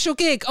 how was your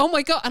gig? Oh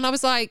my God. And I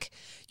was like,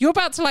 you're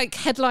about to like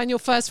headline your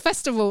first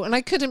festival. And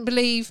I couldn't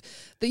believe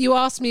that you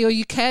asked me or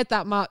you cared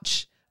that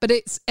much. But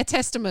it's a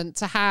testament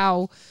to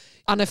how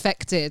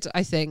unaffected,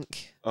 I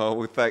think.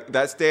 Oh,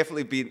 that's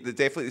definitely the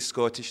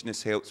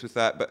Scottishness helps with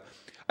that. But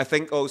I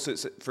think also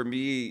for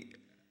me,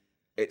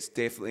 it's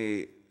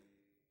definitely.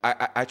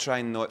 I try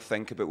and not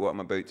think about what I'm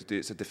about to do.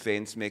 It's a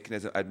defense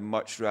mechanism. I'd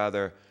much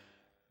rather,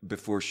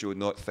 before show,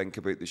 not think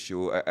about the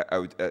show. I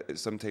would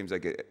sometimes I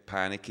get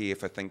panicky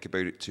if I think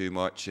about it too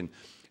much,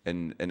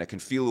 and I can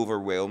feel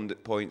overwhelmed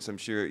at points. I'm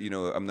sure,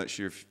 I'm not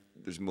sure if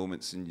there's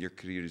moments in your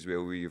career as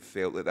well where you've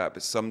felt like that.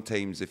 But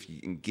sometimes if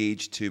you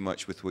engage too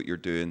much with what you're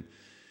doing,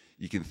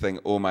 you can think,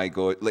 oh my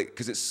God,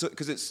 because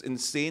it's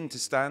insane to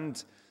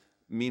stand.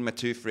 Me and my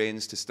two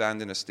friends to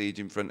stand on a stage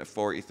in front of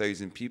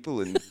 40,000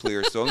 people and play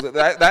our songs.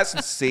 That's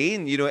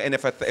insane, And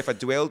if I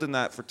dwelled in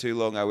that for too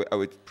long, I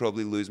would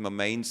probably lose my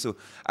mind. So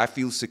I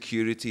feel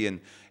security and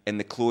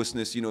the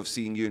closeness, of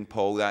seeing you and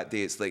Paul that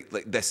day. It's like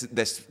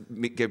this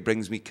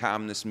brings me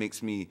calmness,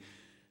 makes me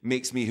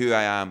who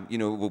I am.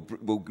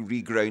 Will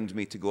reground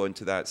me to go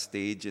onto that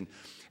stage.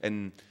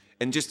 And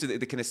just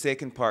the kind of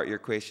second part of your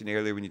question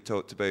earlier when you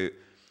talked about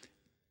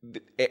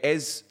it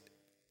is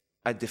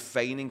a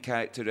defining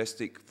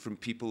characteristic from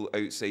people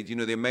outside.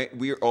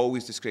 We're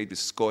always described as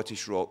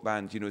Scottish rock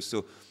band,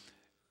 so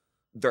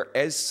there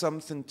is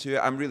something to it.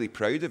 I'm really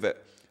proud of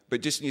it.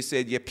 But just when you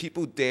said,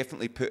 people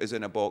definitely put us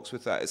in a box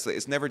with that. It's like,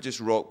 it's never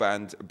just rock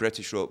band,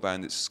 British rock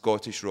band, it's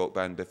Scottish rock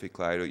band, Biffy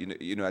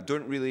Clyro. I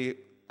don't really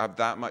have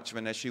that much of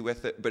an issue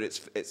with it, but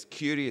it's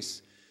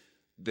curious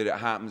that it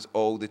happens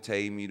all the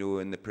time,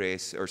 in the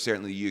press, or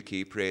certainly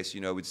the UK press,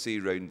 I would say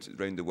around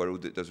the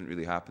world it doesn't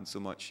really happen so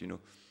much,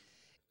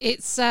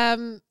 It's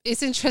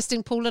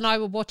interesting. Paul and I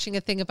were watching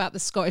a thing about the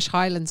Scottish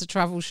Highlands, a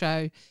travel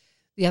show,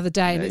 the other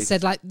day, and it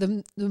said like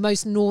the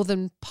most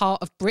northern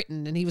part of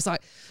Britain, and he was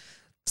like,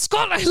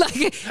 Scotland, like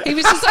he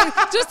was just like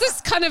just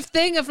this kind of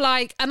thing of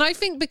like, and I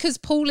think because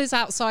Paul is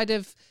outside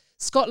of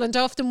Scotland,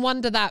 I often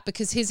wonder that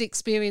because his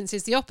experience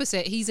is the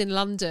opposite. He's in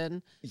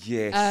London,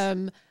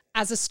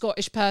 as a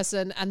Scottish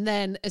person, and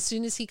then as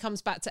soon as he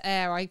comes back to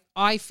air,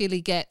 I feel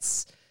he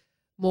gets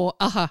more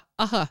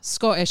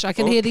Scottish. I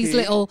can hear these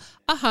little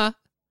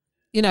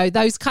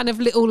those kind of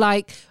little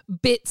like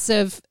bits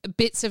of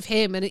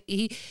him, and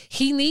he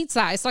needs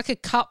that. It's like a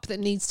cup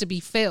that needs to be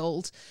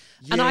filled.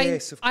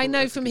 Yes, and I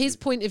know from his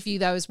point of view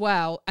though as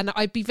well, and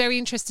I'd be very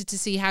interested to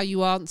see how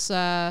you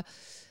answer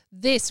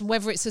this, and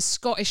whether it's a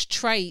Scottish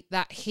trait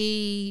that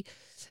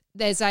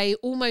there's a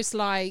almost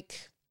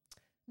like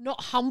not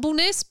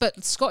humbleness,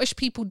 but Scottish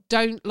people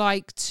don't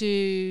like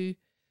to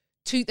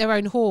toot their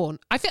own horn.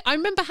 I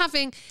remember might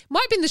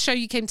have been the show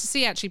you came to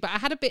see actually, but I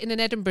had a bit in an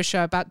Edinburgh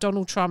show about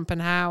Donald Trump and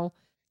how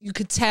you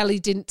could tell he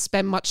didn't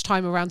spend much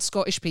time around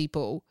Scottish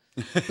people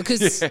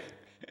because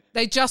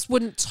they just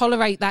wouldn't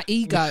tolerate that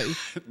ego.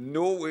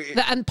 No way.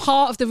 And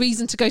part of the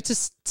reason to go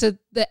to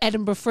the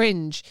Edinburgh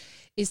Fringe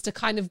is to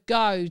kind of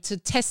go to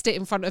test it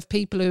in front of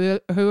people who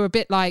are a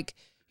bit like,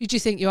 who do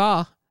you think you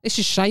are? It's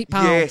just shape,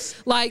 pal.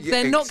 Yes. Like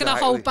they're not going to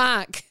hold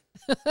back.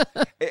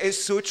 It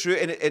is so true,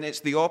 and it's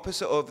the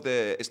opposite of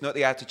it's not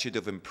the attitude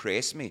of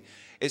impress me.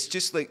 It's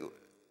just like,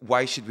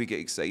 why should we get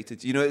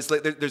excited? It's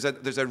like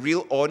there's a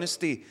real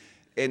honesty,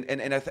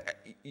 and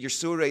you're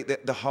so right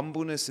that the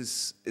humbleness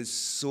is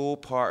so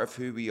part of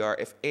who we are.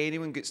 If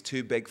anyone gets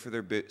too big for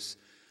their boots,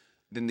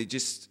 then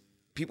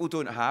people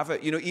don't have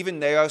it. Even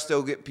now I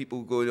still get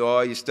people going,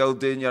 oh, you're still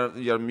doing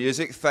your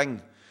music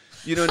thing,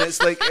 and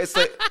it's like.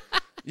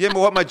 Yeah, but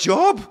what, my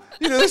job?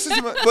 This is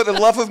what the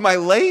love of my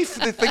life,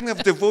 the thing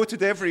I've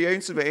devoted every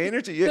ounce of my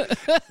energy. Yeah.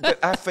 But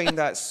I find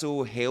that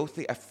so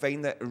healthy. I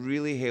find that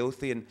really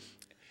healthy, and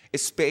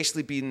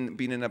especially being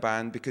in a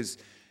band because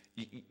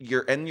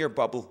you're in your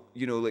bubble.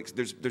 Like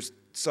there's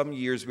some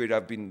years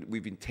where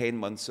we've been 10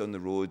 months on the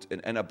road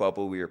and in a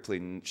bubble. We are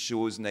playing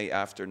shows night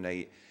after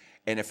night,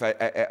 and if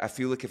I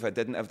feel like if I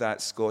didn't have that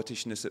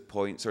Scottishness at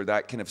points or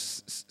that kind of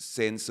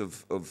sense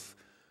of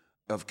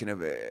kind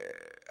of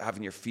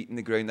having your feet in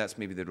the ground, that's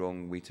maybe the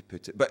wrong way to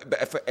put it. But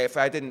if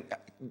I didn't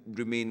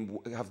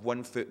have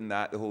one foot in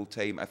that the whole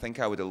time, I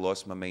think I would have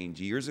lost my mind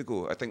years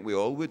ago. I think we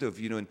all would have,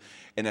 and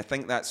I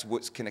think that's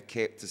what's kind of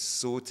kept us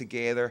so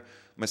together.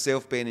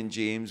 Myself, Ben, and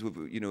James,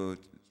 to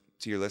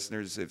your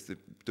listeners, if they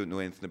don't know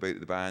anything about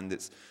the band,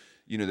 it's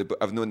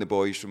I've known the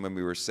boys from when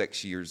we were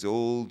 6 years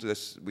old.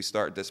 We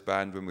started this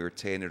band when we were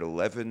 10 or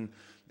 11.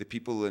 The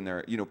people in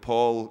there,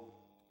 Paul,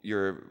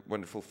 your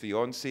wonderful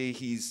fiance,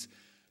 he's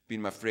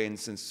been my friend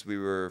since we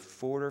were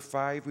 4 or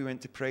 5. We went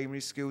to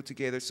primary school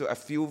together. So I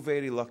feel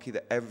very lucky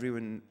that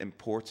everyone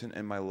important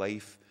in my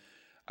life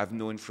I've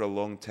known for a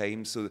long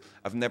time. So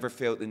I've never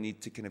felt the need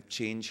to kind of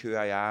change who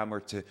I am or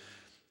to...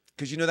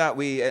 Because that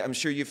way, I'm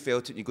sure you've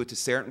felt it, you go to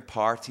certain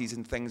parties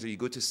and things, or you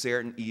go to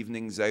certain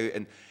evenings out,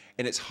 and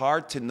it's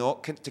hard to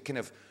kind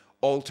of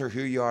alter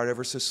who you are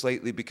ever so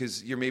slightly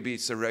because you're maybe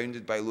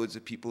surrounded by loads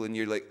of people and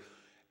you're like...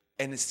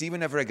 And see,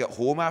 whenever I get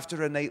home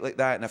after a night like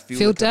that and I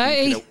feel like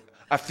dirty.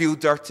 I feel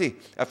dirty.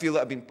 I feel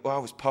like I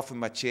was puffing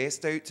my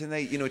chest out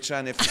tonight,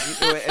 trying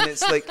to, and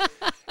it's like,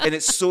 and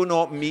it's so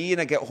not me. And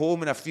I get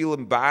home and I feel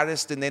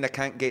embarrassed, and then I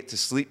can't get to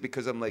sleep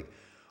because I'm like,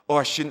 oh,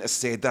 I shouldn't have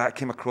said that. It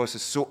came across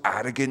as so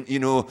arrogant, you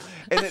know.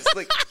 And it's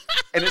like,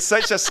 and it's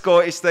such a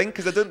Scottish thing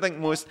because I don't think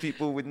most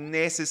people would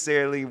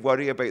necessarily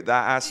worry about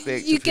that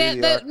aspect. You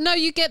get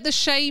the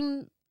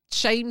shame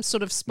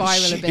sort of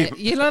spiral a bit.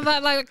 You know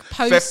that like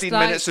post 15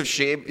 minutes of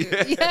shame.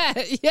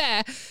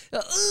 yeah.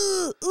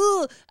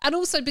 Ugh. And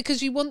also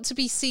because you want to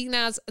be seen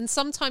as, and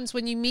sometimes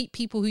when you meet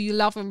people who you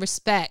love and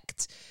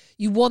respect,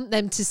 you want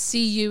them to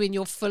see you in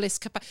your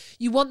fullest capacity.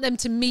 You want them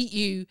to meet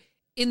you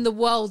in the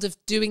world of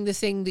doing the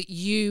thing that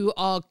you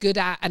are good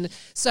at. And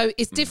so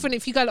it's different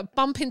if you go like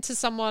bump into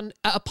someone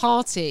at a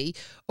party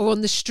or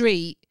on the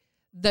street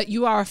that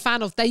you are a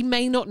fan of. They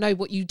may not know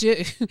what you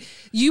do.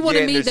 You want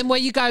to meet them where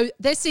you go,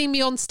 they're seeing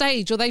me on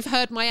stage or they've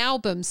heard my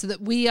album, so that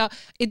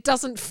it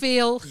doesn't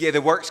feel... Yeah, the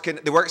work's kind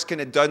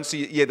of done, so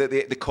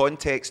the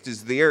context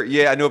is there.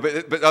 Yeah, I know,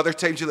 but other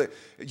times you're like,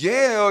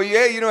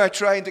 you know, I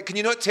try and... Can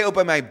you not tell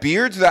by my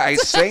beard that I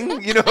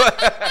sing? You know?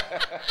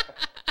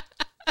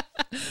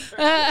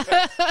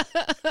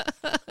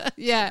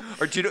 Yeah.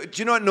 Or do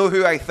you not know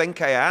who I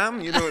think I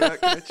am? You know,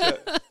 that kind of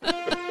shit.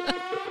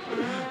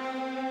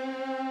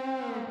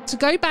 To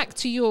go back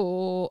to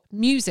your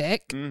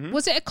music,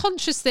 was it a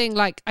conscious thing?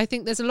 Like, I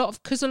think there's a lot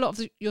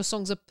of your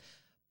songs are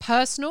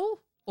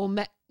personal or,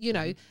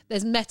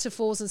 there's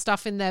metaphors and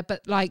stuff in there,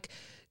 but like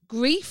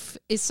grief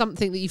is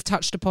something that you've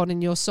touched upon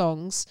in your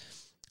songs.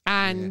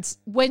 And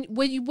when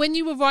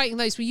you were writing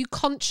those, were you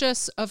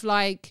conscious of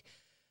like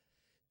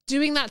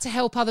doing that to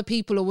help other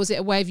people, or was it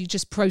a way of you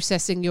just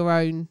processing your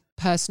own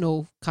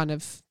personal kind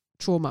of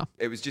trauma?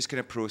 It was just kind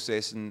of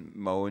processing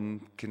my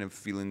own kind of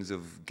feelings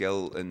of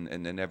guilt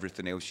and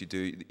everything else you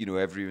do. You know,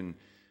 everyone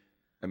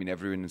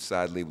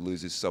sadly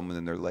loses someone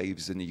in their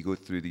lives, and you go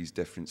through these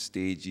different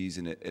stages,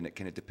 and it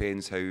kind of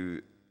depends how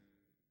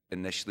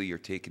initially you're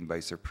taken by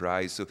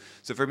surprise.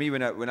 So for me,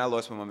 when I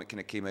lost my mum, it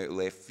kind of came out of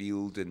left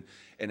field, and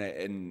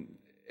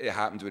it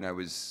happened when I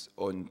was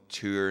on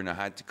tour and I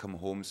had to come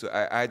home. So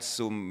I had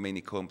so many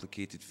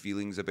complicated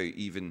feelings about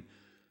even,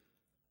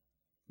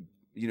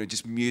 you know,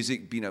 just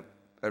music being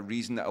a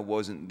reason that I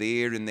wasn't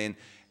there, and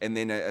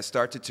then I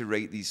started to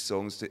write these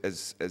songs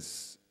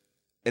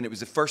and it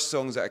was the first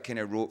songs that I kind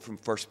of wrote from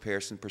first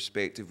person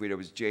perspective, where I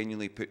was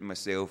genuinely putting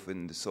myself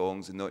in the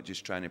songs and not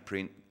just trying to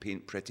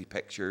paint pretty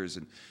pictures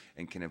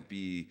and kind of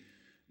be,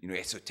 you know,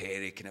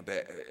 esoteric and a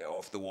bit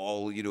off the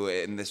wall, you know.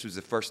 And this was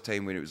the first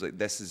time when it was like,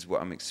 this is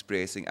what I'm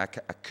expressing. I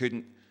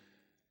couldn't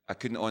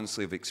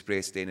honestly have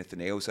expressed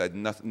anything else. I had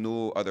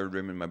no other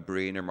room in my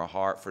brain or my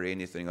heart for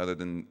anything other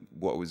than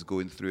what I was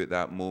going through at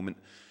that moment.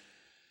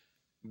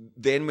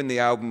 Then when the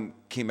album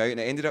came out, and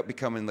it ended up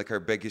becoming like our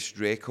biggest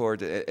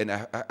record, and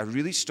I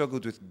really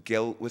struggled with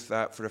guilt with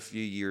that for a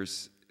few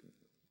years,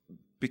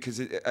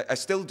 because I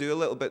still do a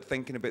little bit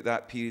thinking about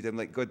that period. I'm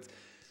like, God,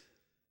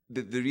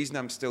 the reason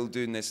I'm still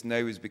doing this now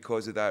is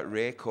because of that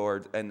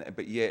record,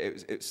 but yeah,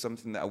 it's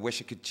something that I wish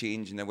I could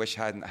change and I wish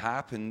hadn't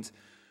happened.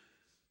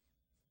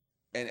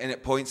 And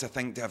at points I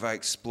think, have I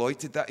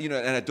exploited that? You know,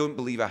 and I don't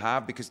believe I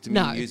have, because to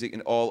me, music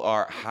and all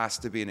art has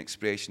to be an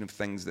expression of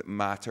things that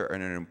matter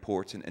and are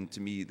important. And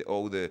to me,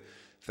 all the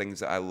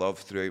things that I love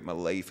throughout my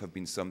life have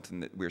been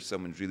something where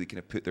someone's really kind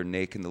of put their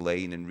neck in the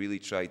line and really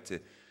tried to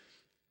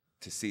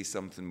say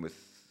something with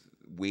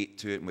weight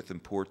to it and with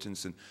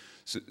importance. And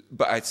so,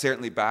 but I'd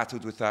certainly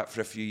battled with that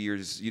for a few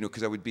years, you know,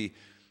 because we'd be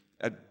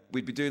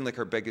doing like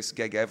our biggest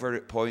gig ever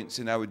at points,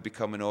 and I would be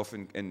coming off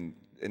and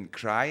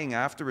crying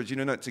afterwards, you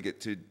know, not to get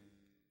too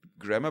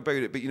grim about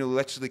it, but, you know,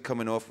 literally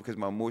coming off because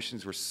my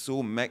emotions were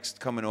so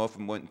mixed, coming off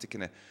and wanting to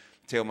kind of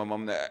tell my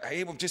mum that,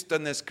 hey, we've just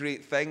done this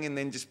great thing, and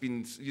then just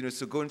been, you know,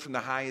 so going from the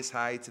highest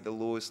high to the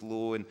lowest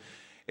low. And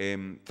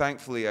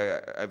thankfully I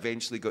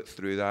eventually got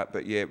through that.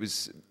 But yeah, it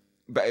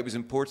was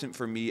important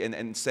for me,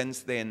 and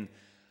since then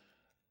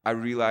I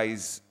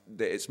realize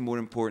that it's more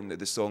important that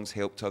the songs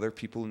helped other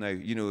people now.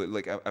 You know,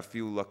 like I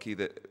feel lucky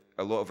that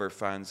a lot of our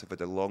fans have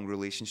had a long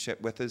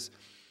relationship with us,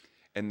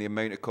 and the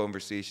amount of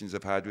conversations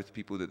I've had with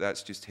people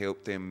that's just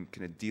helped them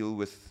kind of deal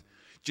with,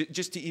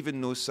 just to even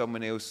know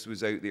someone else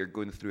was out there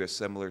going through a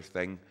similar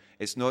thing.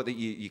 It's not that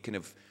you kind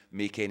of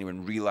make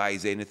anyone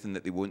realize anything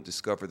that they won't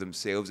discover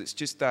themselves. It's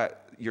just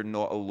that you're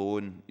not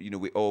alone. You know,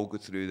 we all go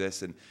through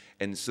this,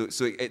 and so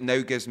it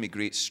now gives me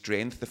great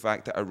strength, the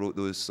fact that I wrote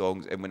those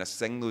songs. And when I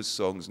sing those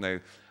songs now,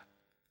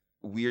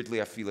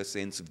 weirdly I feel a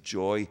sense of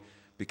joy,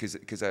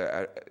 because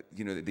I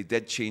you know, they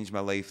did change my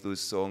life, those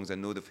songs. I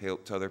know they've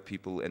helped other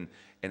people, and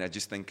I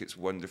just think it's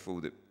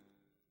wonderful that,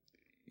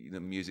 you know,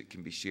 music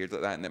can be shared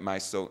like that, and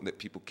that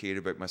people care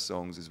about my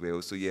songs as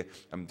well. So yeah,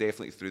 I'm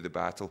definitely through the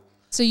battle.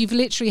 So you've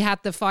literally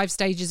had the 5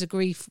 stages of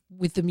grief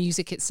with the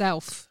music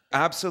itself.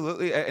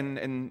 Absolutely,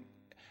 and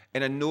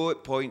I know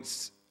at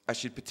points I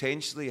should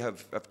potentially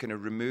have kind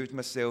of removed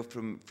myself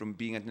from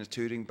being in a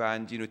touring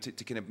band, you know, to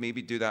kind of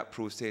maybe do that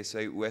process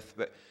out with,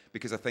 but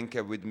because I think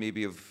I would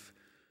maybe have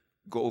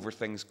got over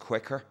things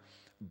quicker.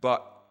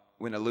 But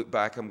when I look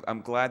back,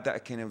 I'm glad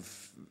that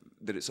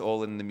that it's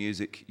all in the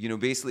music. You know,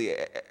 basically,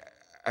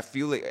 I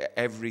feel like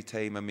every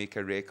time I make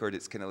a record,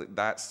 it's kind of like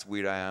that's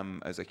where I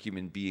am as a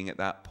human being at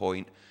that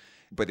point.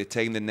 by the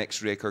time the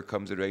next record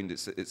comes around,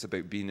 it's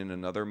about being in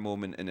another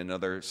moment, in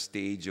another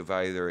stage of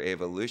either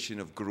evolution,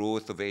 of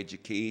growth, of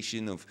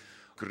education, of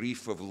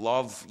grief, of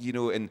love, you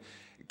know, and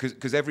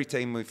because every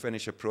time we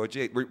finish a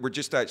project, we're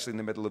just actually in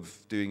the middle of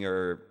doing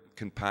our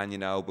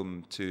companion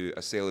album to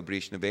A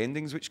Celebration of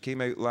Endings, which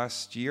came out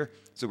last year.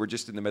 So we're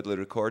just in the middle of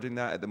recording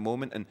that at the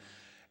moment.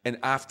 And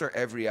after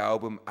every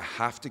album, I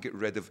have to get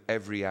rid of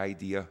every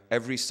idea,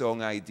 every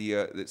song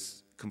idea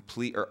that's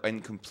complete or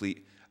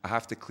incomplete. I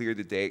have to clear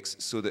the decks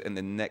so that in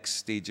the next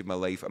stage of my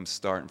life, I'm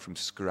starting from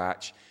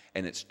scratch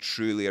and it's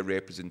truly a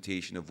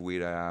representation of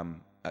where I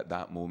am at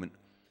that moment.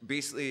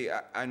 Basically,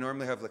 I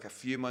normally have like a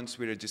few months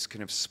where I just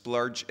kind of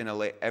splurge and I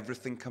let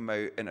everything come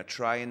out and I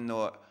try and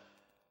not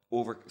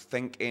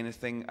overthink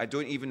anything. I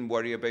don't even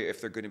worry about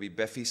if they're going to be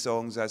biffy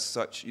songs as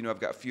such. You know, I've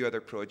got a few other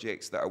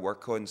projects that I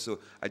work on, so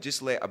I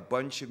just let a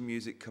bunch of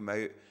music come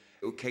out.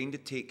 It'll kind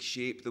of take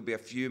shape. There'll be a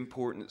few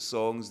important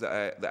songs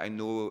that I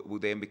know will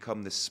then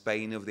become the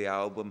spine of the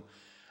album,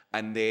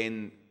 and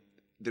then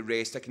the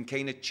rest I can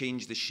kind of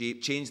change the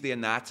shape, change the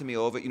anatomy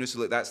of it. You know, so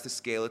like that's the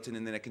skeleton,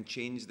 and then I can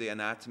change the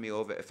anatomy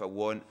of it if I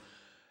want.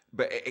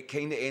 But it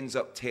kind of ends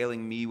up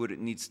telling me what it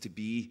needs to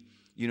be.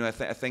 You know, I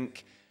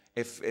think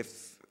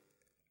if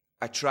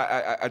I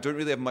try, I don't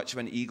really have much of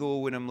an ego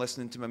when I'm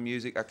listening to my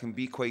music. I can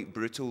be quite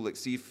brutal. Like,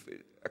 see if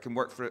I can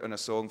work on a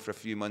song for a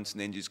few months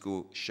and then just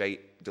go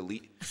shite,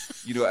 delete.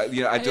 You know,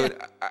 I don't.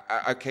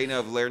 I kind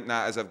of have learned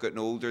that as I've gotten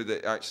older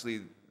that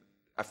actually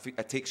I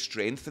take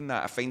strength in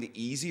that. I find it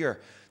easier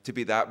to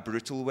be that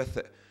brutal with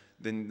it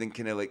than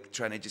kind of like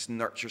trying to just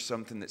nurture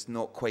something that's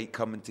not quite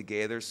coming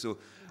together. So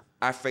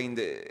I find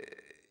it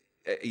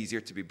easier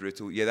to be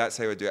brutal. Yeah, that's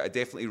how I do it. I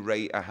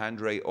definitely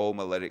handwrite all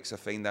my lyrics. I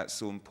find that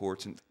so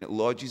important. It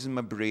lodges in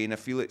my brain. I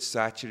feel it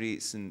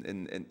saturates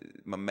in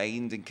my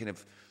mind and kind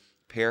of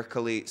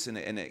percolates, and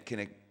it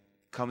kind of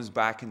comes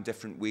back in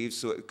different waves.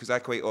 So, because I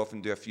quite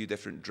often do a few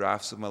different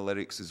drafts of my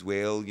lyrics as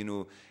well, you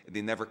know,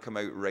 they never come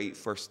out right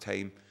first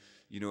time.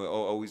 You know, I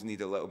always need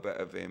a little bit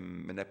of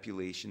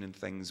manipulation and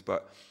things.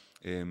 But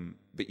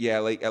yeah, I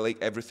like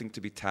everything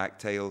to be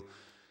tactile.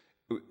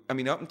 I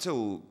mean, up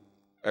until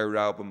our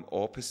album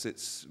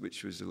Opposites,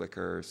 which was like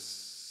our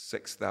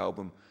 6th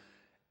album,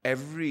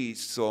 every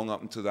song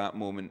up until that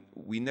moment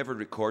we never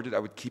recorded. I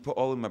would keep it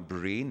all in my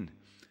brain,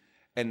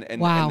 and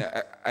wow.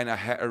 and I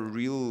hit a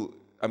real.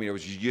 I mean, I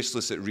was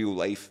useless at real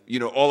life. You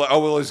know, all I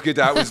was good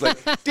at was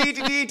like dee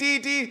dee dee dee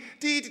dee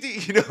dee dee.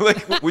 You know,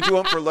 like what would you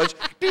want for lunch?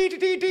 Dee dee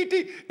dee dee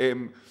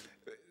dee.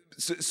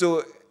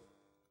 So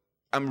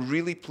I'm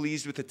really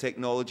pleased with the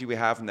technology we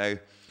have now,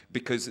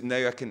 because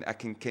now I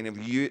can kind of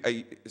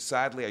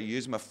sadly I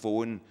use my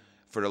phone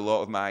for a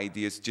lot of my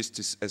ideas just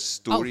as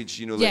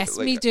storage. You know, yes,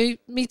 me too.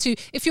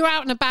 If you're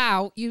out and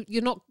about,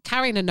 you're not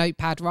carrying a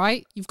notepad,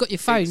 right? You've got your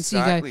phone,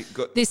 exactly. So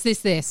you go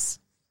this.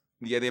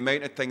 Yeah, the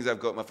amount of things I've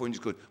got on my phone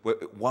just going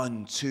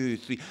 1, 2,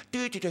 3,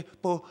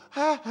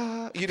 ha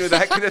ha, you know,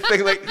 that kind of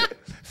thing. Like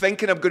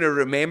thinking I'm going to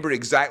remember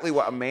exactly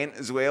what I meant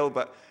as well.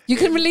 But you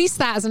can release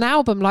that as an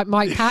album, like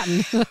Mike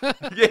Patton.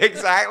 Yeah,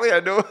 exactly.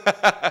 I know.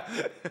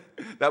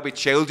 That'll be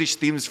childish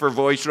themes for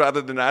voice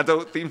rather than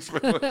adult themes for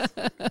voice.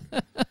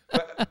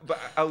 But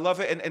I love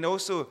it, and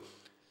also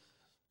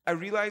I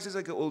realize as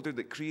I get older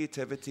that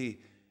creativity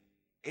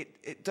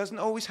it doesn't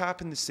always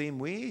happen the same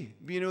way.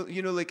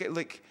 You know,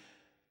 like.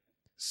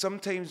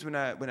 Sometimes when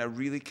I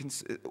really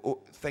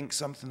think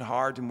something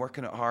hard and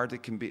working it hard,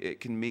 it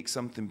can make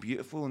something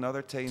beautiful. And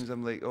other times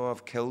I'm like, oh,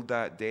 I've killed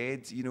that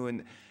dead, you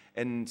know.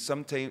 And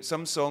sometimes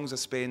some songs I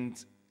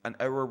spend an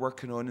hour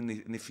working on and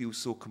they feel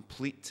so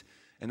complete,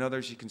 and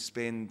others you can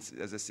spend,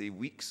 as I say,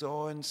 weeks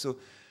on. So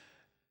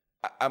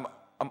I'm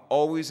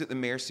always at the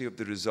mercy of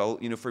the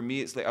result. You know, for me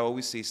it's like I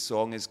always say,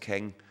 song is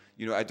king.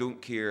 You know, I don't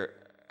care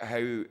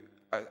how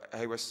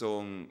a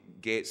song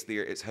gets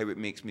there, it's how it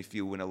makes me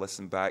feel when I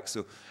listen back.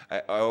 So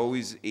I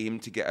always aim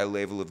to get a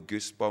level of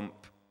goosebump,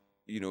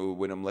 you know,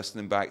 when I'm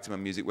listening back to my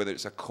music, whether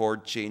it's a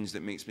chord change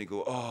that makes me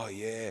go, oh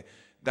yeah,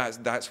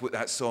 that's what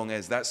that song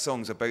is. That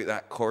song's about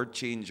that chord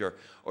change, or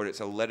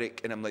it's a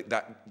lyric, and I'm like,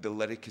 that the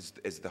lyric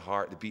is the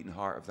heart, the beating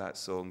heart of that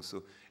song.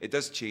 So it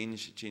does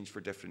change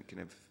for different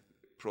kind of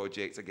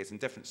projects, I guess, in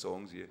different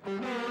songs, yeah.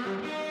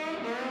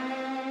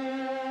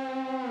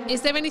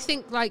 Is there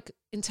anything, like,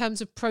 in terms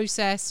of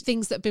process,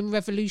 things that have been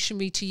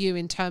revolutionary to you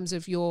in terms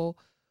of your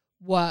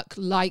work,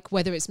 like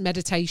whether it's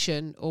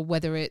meditation or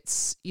whether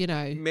it's, you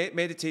know...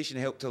 Meditation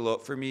helped a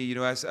lot for me. You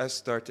know, I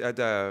started...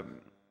 I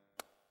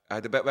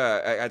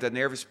had a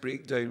nervous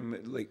breakdown,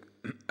 like,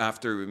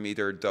 after we made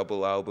our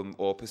double album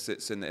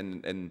Opposites,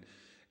 and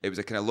it was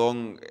a kind of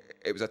long...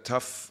 It was a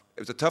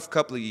tough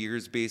couple of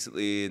years,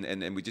 basically,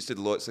 and we just did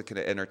lots of kind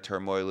of inner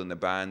turmoil in the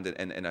band,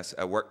 and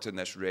I worked on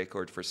this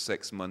record for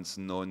 6 months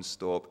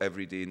non-stop,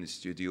 every day in the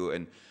studio,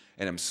 and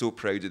I'm so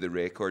proud of the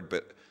record.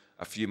 But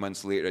a few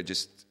months later, I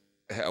just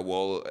hit a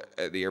wall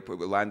at the airport.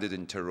 We landed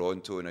in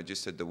Toronto, and I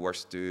just had the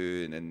worst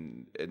do,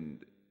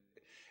 and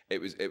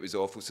it was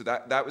awful. So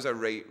that was a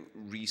right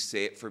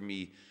reset for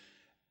me,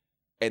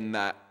 in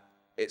that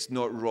it's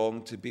not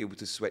wrong to be able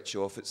to switch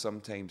off it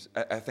sometimes.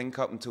 I think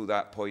up until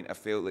that point, I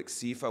felt like,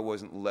 see if I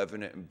wasn't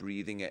living it and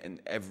breathing it,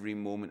 and every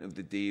moment of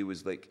the day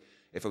was like,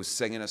 if I was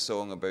singing a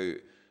song about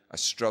a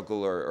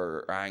struggle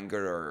or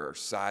anger or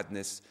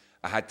sadness,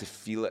 I had to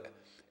feel it.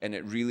 And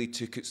it really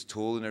took its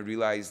toll, and I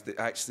realised that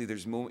actually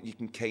there's moments you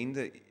can kind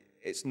of,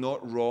 it's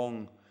not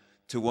wrong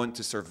to want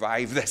to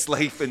survive this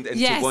life and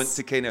yes. to want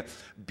to kind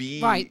of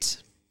be...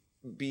 Right.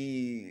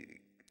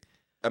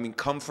 I mean,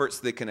 comfort's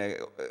the kind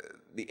of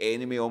the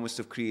enemy almost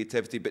of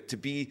creativity, but to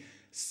be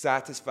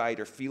satisfied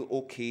or feel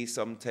okay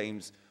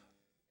sometimes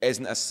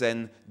isn't a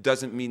sin,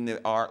 doesn't mean that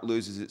art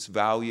loses its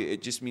value.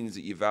 It just means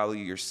that you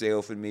value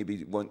yourself and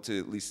maybe want to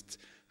at least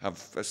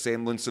have a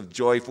semblance of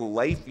joyful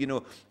life, you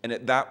know. And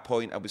at that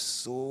point, I was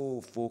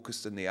so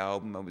focused on the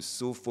album. I was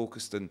so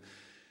focused on,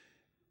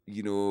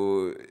 you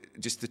know,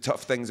 just the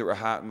tough things that were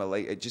happening in my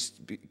life. It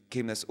just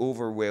became this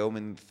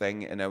overwhelming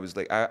thing. And I was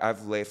like,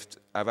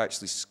 I've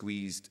actually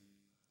squeezed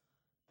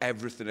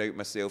everything out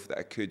myself that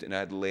I could, and I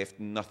had left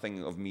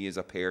nothing of me as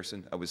a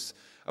person. I was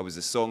the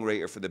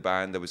songwriter for the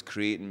band. I was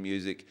creating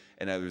music,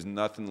 and there was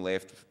nothing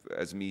left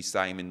as me,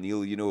 Simon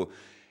Neil, you know.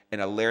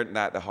 And I learned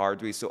that the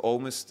hard way. So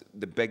almost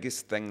the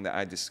biggest thing that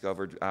I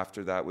discovered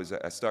after that was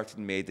I started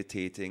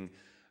meditating.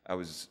 I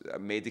was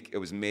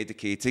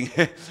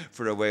medicating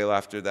for a while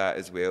after that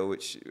as well,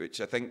 which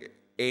I think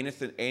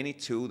any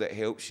tool that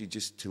helps you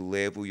just to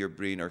level your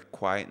brain or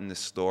quieten the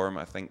storm,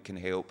 I think can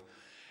help.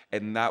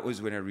 And that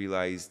was when I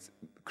realized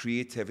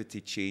creativity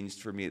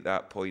changed for me at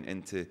that point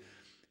into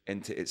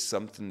it's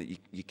something that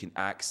you can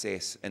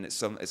access, and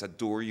it's a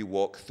door you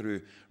walk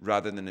through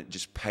rather than it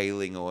just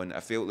piling on. I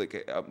felt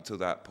like up until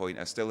that point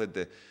I still had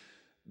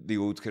the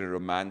old kind of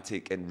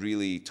romantic and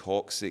really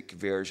toxic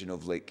version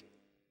of like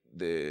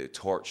the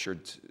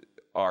tortured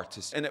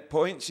artist. And at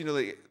points, you know,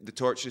 like the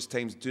torturous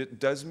times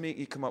does make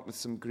you come up with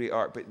some great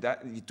art, but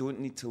that you don't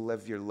need to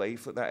live your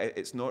life like that.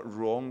 It's not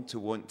wrong to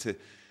want to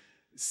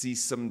see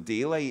some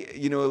daylight,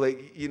 you know,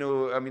 like, you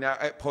know, I mean,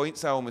 at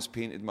points I almost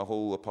painted my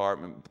whole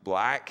apartment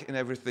black and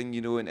everything,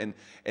 you know, and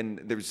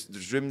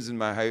there's rooms in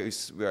my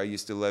house where I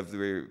used to live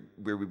where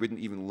we wouldn't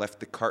even lift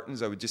the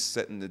curtains. I would just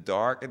sit in the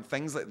dark and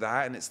things like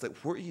that. And it's like,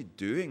 what are you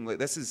doing? Like,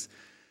 this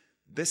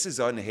is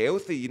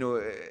unhealthy, you know.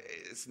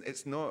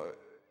 It's not,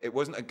 it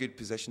wasn't a good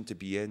position to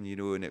be in, you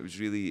know, and it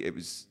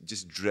was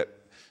just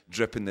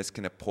dripping this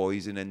kind of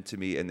poison into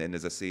me. And then,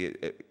 as I say,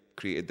 it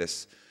created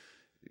this,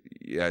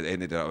 I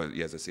ended up,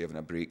 as I say, having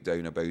a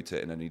breakdown about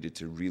it, and I needed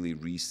to really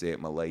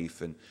reset my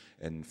life.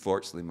 And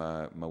fortunately,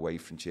 my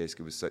wife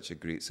Francesca was such a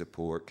great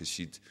support, because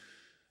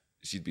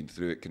she'd been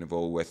through it kind of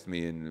all with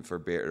me, and for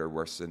better or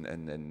worse.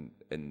 And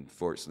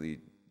fortunately,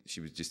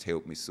 she was just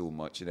helped me so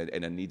much,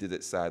 and I needed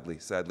it. Sadly,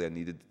 I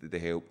needed the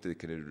help to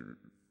kind of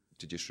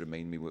to just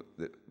remind me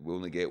that we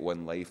only get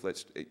one life.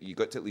 You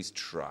got to at least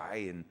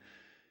try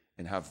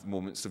and have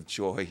moments of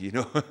joy, you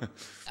know.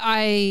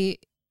 I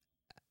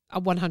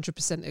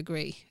 100%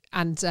 agree,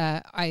 and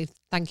I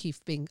thank you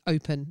for being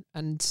open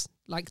and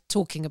like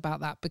talking about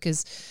that,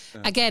 because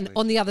again,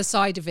 on the other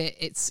side of it,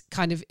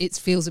 it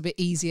feels a bit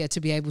easier to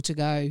be able to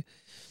go,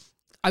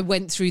 I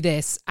went through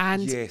this,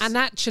 and yes. and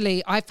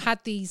actually I've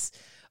had these.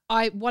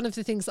 One of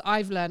the things that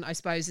I've learned, I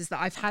suppose, is that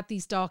I've had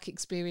these dark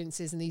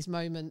experiences and these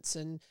moments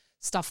and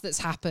stuff that's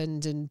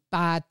happened and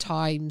bad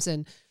times,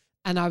 and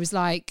I was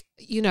like,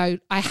 you know,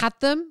 I had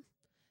them,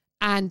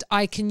 and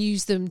I can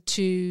use them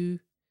to.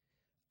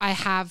 I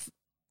have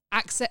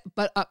access,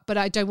 but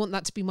I don't want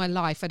that to be my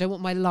life. I don't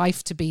want my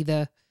life to be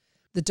the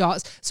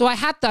darts. So I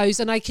had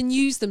those, and I can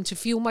use them to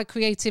fuel my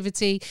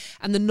creativity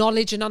and the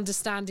knowledge and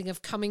understanding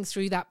of coming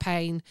through that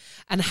pain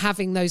and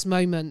having those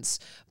moments.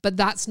 But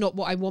that's not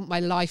what I want my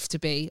life to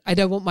be. I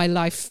don't want my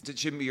life. It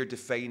shouldn't be your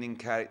defining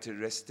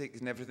characteristics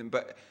and everything.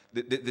 But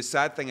the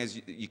sad thing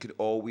is you could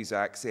always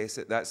access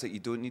it. That's it. You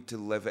don't need to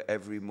live it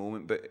every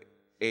moment. But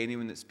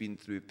anyone that's been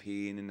through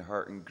pain and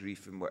hurt and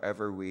grief in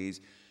whatever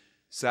ways,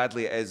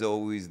 sadly, it is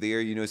always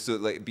there, you know. So,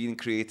 like, being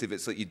creative,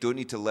 it's like you don't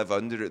need to live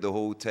under it the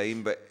whole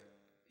time, but,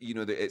 you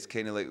know, it's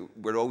kind of like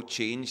we're all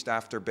changed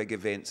after big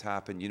events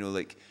happen, you know,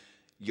 like,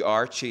 you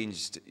are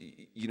changed,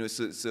 you know,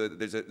 so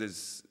there's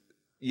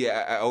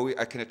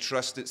I kind of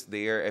trust it's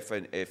there if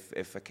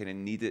I kind of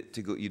need it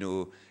to go, you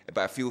know,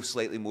 but I feel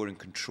slightly more in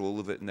control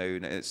of it now,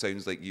 and it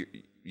sounds like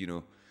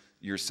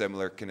you're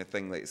similar kind of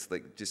thing, like, it's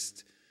like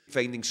just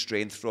finding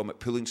strength from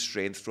it, pulling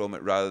strength from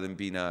it, rather than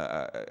being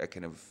a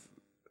kind of,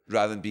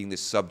 rather than being the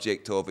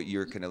subject of it,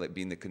 you're kind of like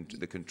being the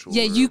controller.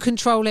 Yeah, you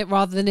control it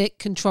rather than it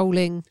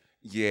controlling.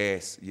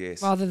 Yes.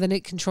 Rather than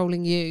it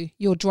controlling you.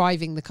 You're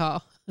driving the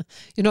car.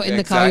 You're not in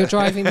the car, you're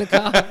driving the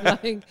car.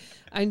 Like,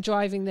 I'm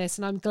driving this,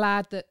 and I'm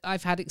glad that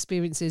I've had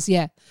experiences,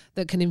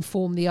 that can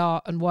inform the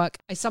art and work.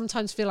 I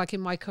sometimes feel like in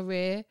my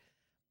career,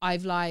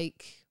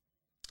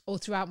 or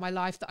throughout my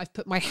life, that I've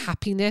put my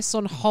happiness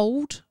on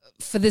hold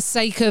for the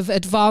sake of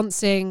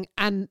advancing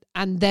and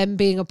them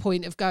being a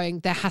point of going,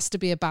 there has to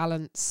be a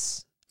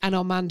balance. And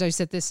Armando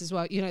said this as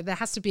well, you know, there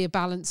has to be a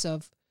balance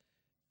of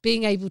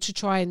being able to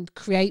try and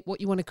create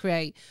what you want to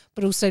create,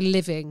 but also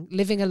living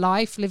a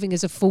life, living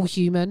as a full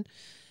human,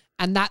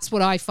 And that's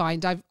what I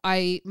find.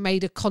 I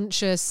made a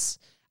conscious,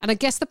 and I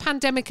guess the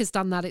pandemic has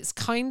done that. It's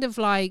kind of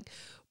like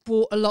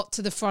brought a lot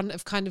to the front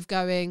of kind of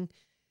going,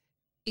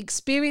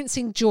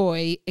 experiencing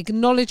joy,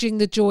 acknowledging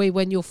the joy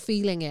when you're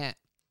feeling it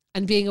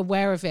and being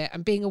aware of it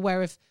and being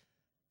aware of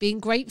being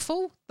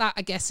grateful. That,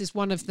 I guess, is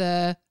one of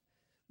the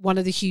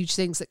huge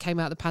things that came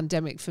out of the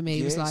pandemic for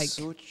me. It was like,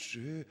 so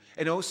true.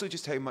 And also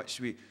just how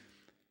much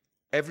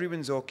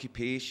everyone's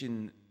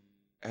occupation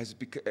has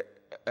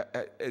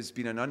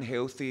been an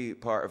unhealthy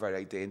part of our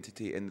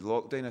identity. And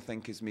lockdown, I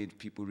think, has made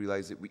people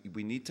realise that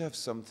we need to have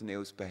something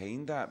else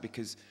behind that,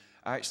 because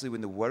actually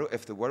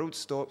if the world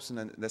stops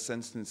in this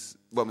instance,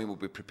 well, I mean, we'll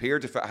be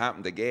prepared if it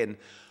happened again.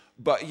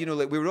 But, you know,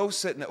 like we were all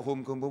sitting at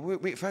home going, well,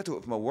 wait, if I don't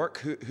have my work,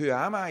 who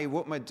am I?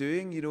 What am I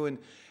doing? You know, and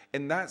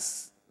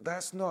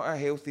that's not a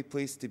healthy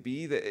place to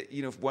be. That,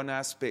 you know, if one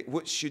aspect,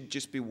 what should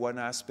just be one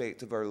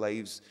aspect of our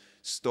lives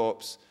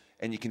stops,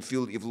 and you can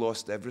feel that you've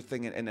lost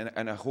everything.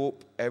 And I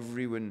hope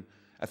everyone,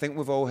 I think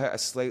we've all hit a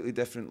slightly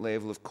different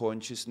level of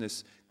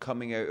consciousness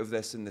coming out of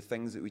this, and the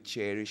things that we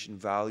cherish and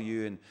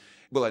value. And,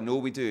 well, I know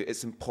we do.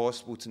 It's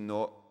impossible to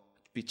not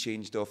be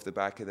changed off the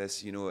back of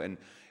this, you know, and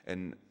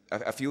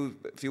I feel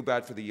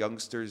bad for the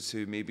youngsters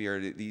who maybe are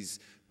at these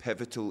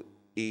pivotal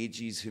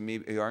ages,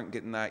 who aren't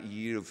getting that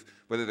year of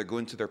whether they're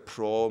going to their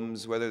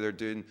proms, whether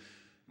they're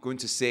going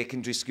to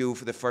secondary school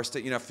for the first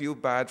time. You know, I feel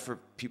bad for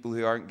people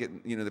who aren't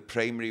getting, you know, the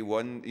primary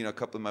one. You know, a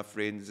couple of my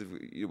friends,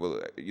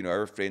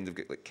 our friends have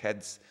got like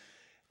kids,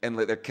 and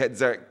like their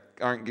kids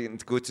aren't getting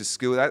to go to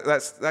school.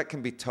 That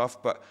can be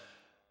tough, but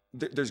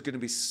there's going to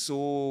be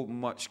so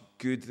much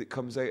good that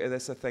comes out of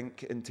this, I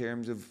think, in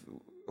terms of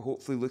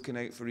hopefully looking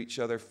out for each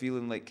other,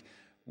 feeling like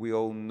we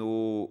all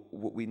know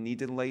what we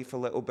need in life a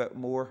little bit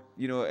more,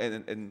 you know,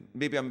 and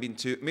maybe I'm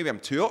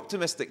too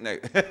optimistic now.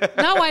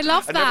 No, I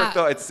love that. I never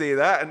thought I'd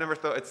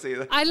say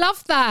that. I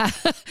love that.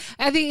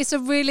 I think it's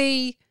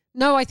I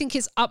think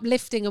it's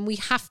uplifting, and we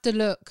have to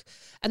look.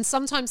 And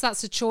sometimes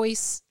that's a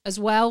choice as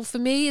well. For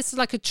me, it's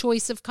like a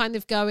choice of kind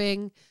of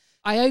going,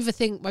 I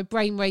overthink, my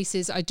brain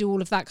races, I do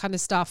all of that kind of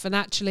stuff. And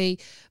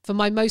actually, for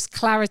my most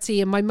clarity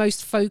and my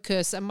most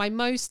focus and my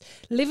most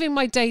living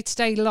my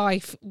day-to-day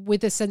life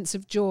with a sense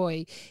of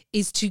joy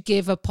is to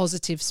give a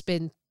positive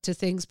spin to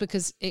things,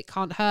 because it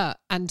can't hurt.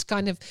 And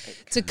rather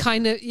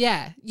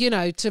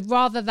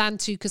than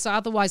to, because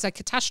otherwise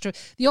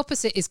the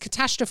opposite is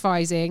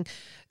catastrophizing,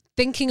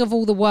 thinking of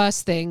all the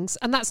worst things.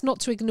 And that's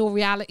not to ignore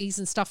realities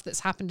and stuff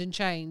that's happened and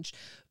changed,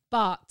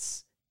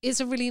 but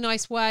it's a really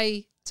nice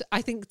way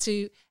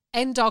to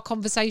end our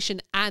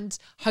conversation and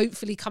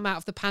hopefully come out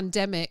of the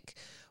pandemic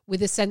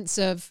with a sense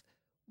of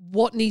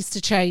what needs to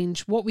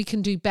change, what we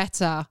can do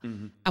better,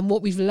 and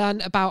what we've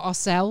learned about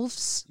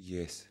ourselves.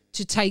 Yes.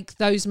 To take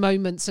those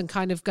moments and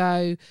kind of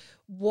go,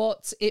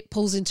 what it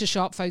pulls into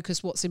sharp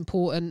focus, what's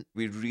important.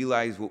 We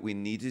realise what we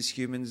need as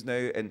humans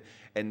now,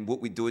 and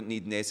what we don't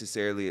need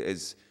necessarily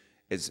is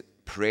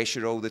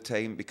pressure all the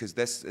time, because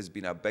this has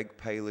been a big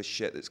pile of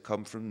shit that's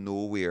come from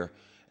nowhere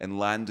and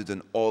landed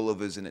on all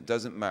of us, and it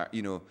doesn't matter,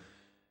 you know.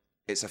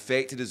 It's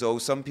affected us all.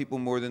 Some people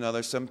more than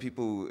others. Some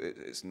people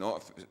it's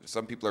not.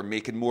 Some people are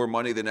making more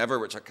money than ever,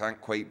 which I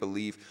can't quite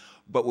believe.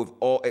 But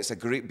it's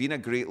been a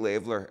great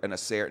leveler in a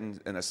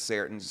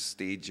certain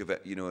stage of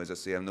it. You know, as I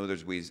say, I know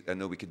there's ways. I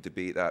know we could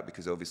debate that,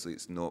 because obviously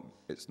it's not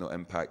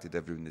impacted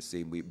everyone the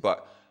same way.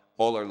 But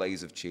all our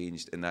lives have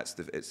changed, and it's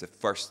the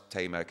first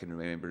time I can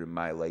remember in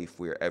my life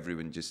where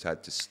everyone just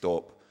had to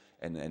stop.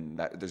 And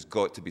that, there's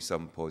got to be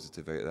some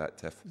positive out of that,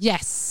 Tiff.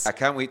 Yes. I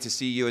can't wait to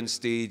see you on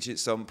stage at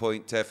some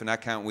point, Tiff, and I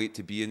can't wait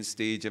to be on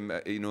stage.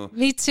 You know.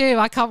 Me too.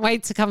 I can't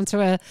wait to come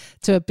to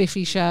a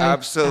Biffy show.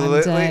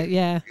 Absolutely. And,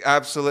 yeah.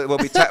 Absolutely. We'll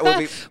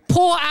be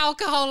pour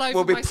alcohol over.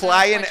 We'll be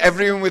plying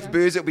everyone with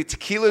booze. It'll be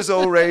tequilas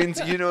all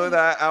round. You know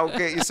that. I'll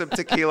get you some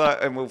tequila,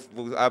 and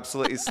we'll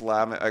absolutely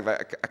slam it.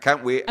 I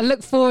can't wait. I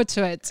look forward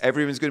to it.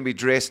 Everyone's going to be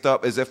dressed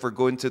up as if we're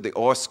going to the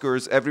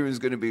Oscars. Everyone's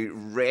going to be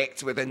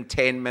wrecked within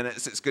 10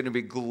 minutes. It's going to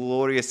be glorious.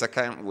 I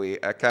can't wait.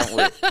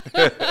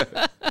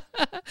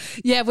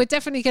 Yeah, we're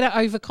definitely going to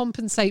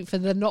overcompensate for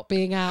the not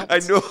being out. I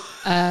know.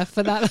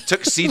 For that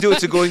tuxedo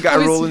to go and get a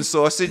rolling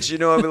sausage, you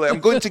know. I'll be like, I'm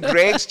going to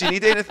Greg's. Do you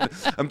need anything?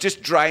 I'm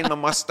just drying my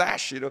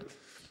mustache, you know.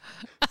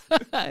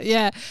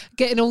 Yeah,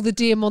 getting all the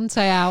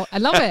Diamante out. I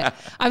love it.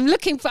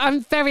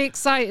 I'm very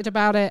excited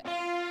about it.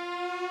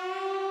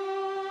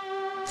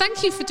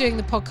 Thank you for doing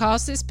the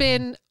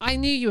podcast. I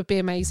knew you would be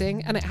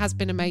amazing, and it has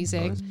been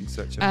amazing. It's been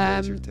such a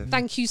pleasure, Tiff.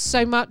 Thank you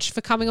so much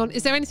for coming on.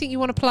 Is there anything you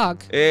want to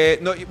plug?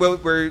 No, well,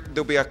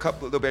 there'll be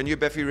a new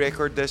Biffy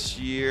record this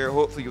year.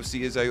 Hopefully you'll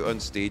see us out on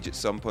stage at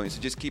some point. So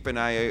just keep an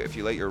eye out. If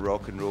you like your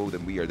rock and roll,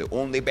 then we are the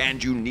only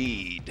band you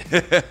need.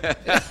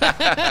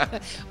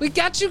 We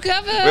got you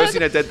covered. Well,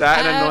 I did that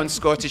in a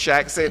non-Scottish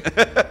accent.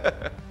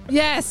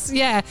 Yes,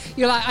 yeah.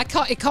 You're like,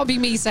 it can't be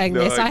me saying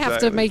this. Exactly. I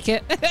have to make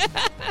it.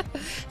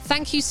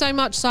 Thank you so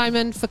much,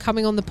 Simon, for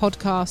coming on the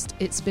podcast.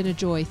 It's been a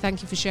joy.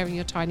 Thank you for sharing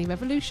your tiny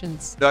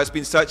revolutions. No, it's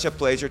been such a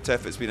pleasure,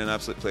 Tiff. It's been an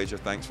absolute pleasure.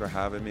 Thanks for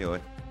having me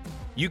on.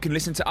 You can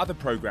listen to other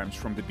programmes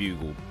from The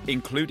Bugle,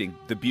 including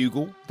The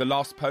Bugle, The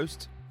Last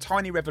Post,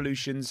 Tiny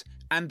Revolutions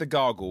and The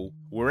Gargle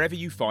wherever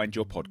you find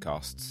your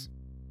podcasts.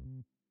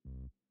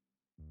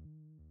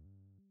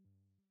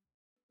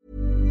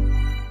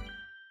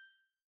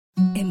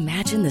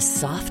 Imagine the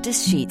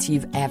softest sheets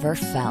you've ever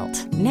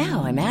felt.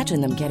 Now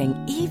imagine them getting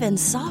even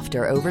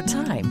softer over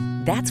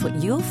time. That's what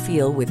you'll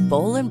feel with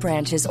Boll &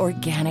 Branch's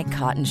organic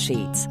cotton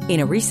sheets. In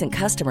a recent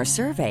customer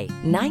survey,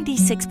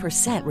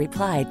 96%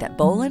 replied that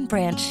Boll &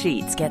 Branch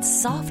sheets get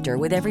softer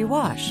with every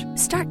wash.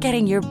 Start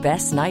getting your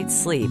best night's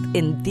sleep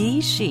in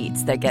these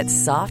sheets that get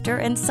softer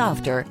and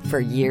softer for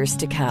years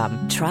to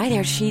come. Try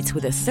their sheets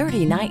with a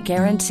 30-night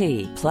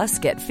guarantee. Plus,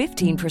 get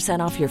 15%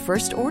 off your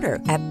first order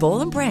at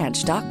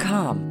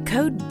bollandbranch.com.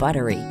 Code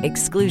BUTTERY.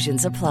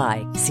 Exclusions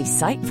apply. See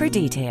site for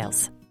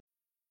details.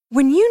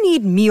 When you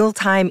need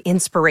mealtime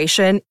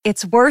inspiration,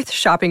 it's worth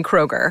shopping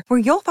Kroger, where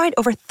you'll find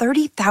over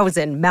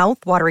 30,000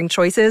 mouth-watering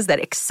choices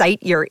that excite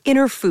your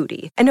inner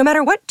foodie. And no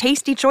matter what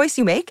tasty choice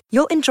you make,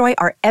 you'll enjoy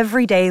our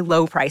everyday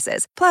low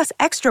prices, plus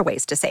extra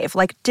ways to save,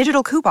 like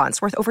digital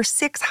coupons worth over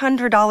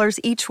 $600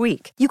 each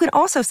week. You can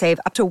also save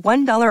up to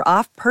 $1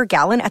 off per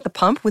gallon at the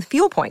pump with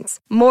fuel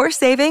points. More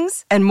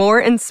savings and more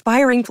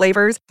inspiring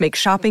flavors make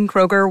shopping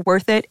Kroger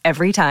worth it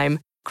every time.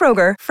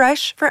 Kroger,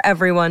 fresh for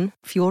everyone.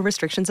 Fuel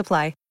restrictions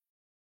apply.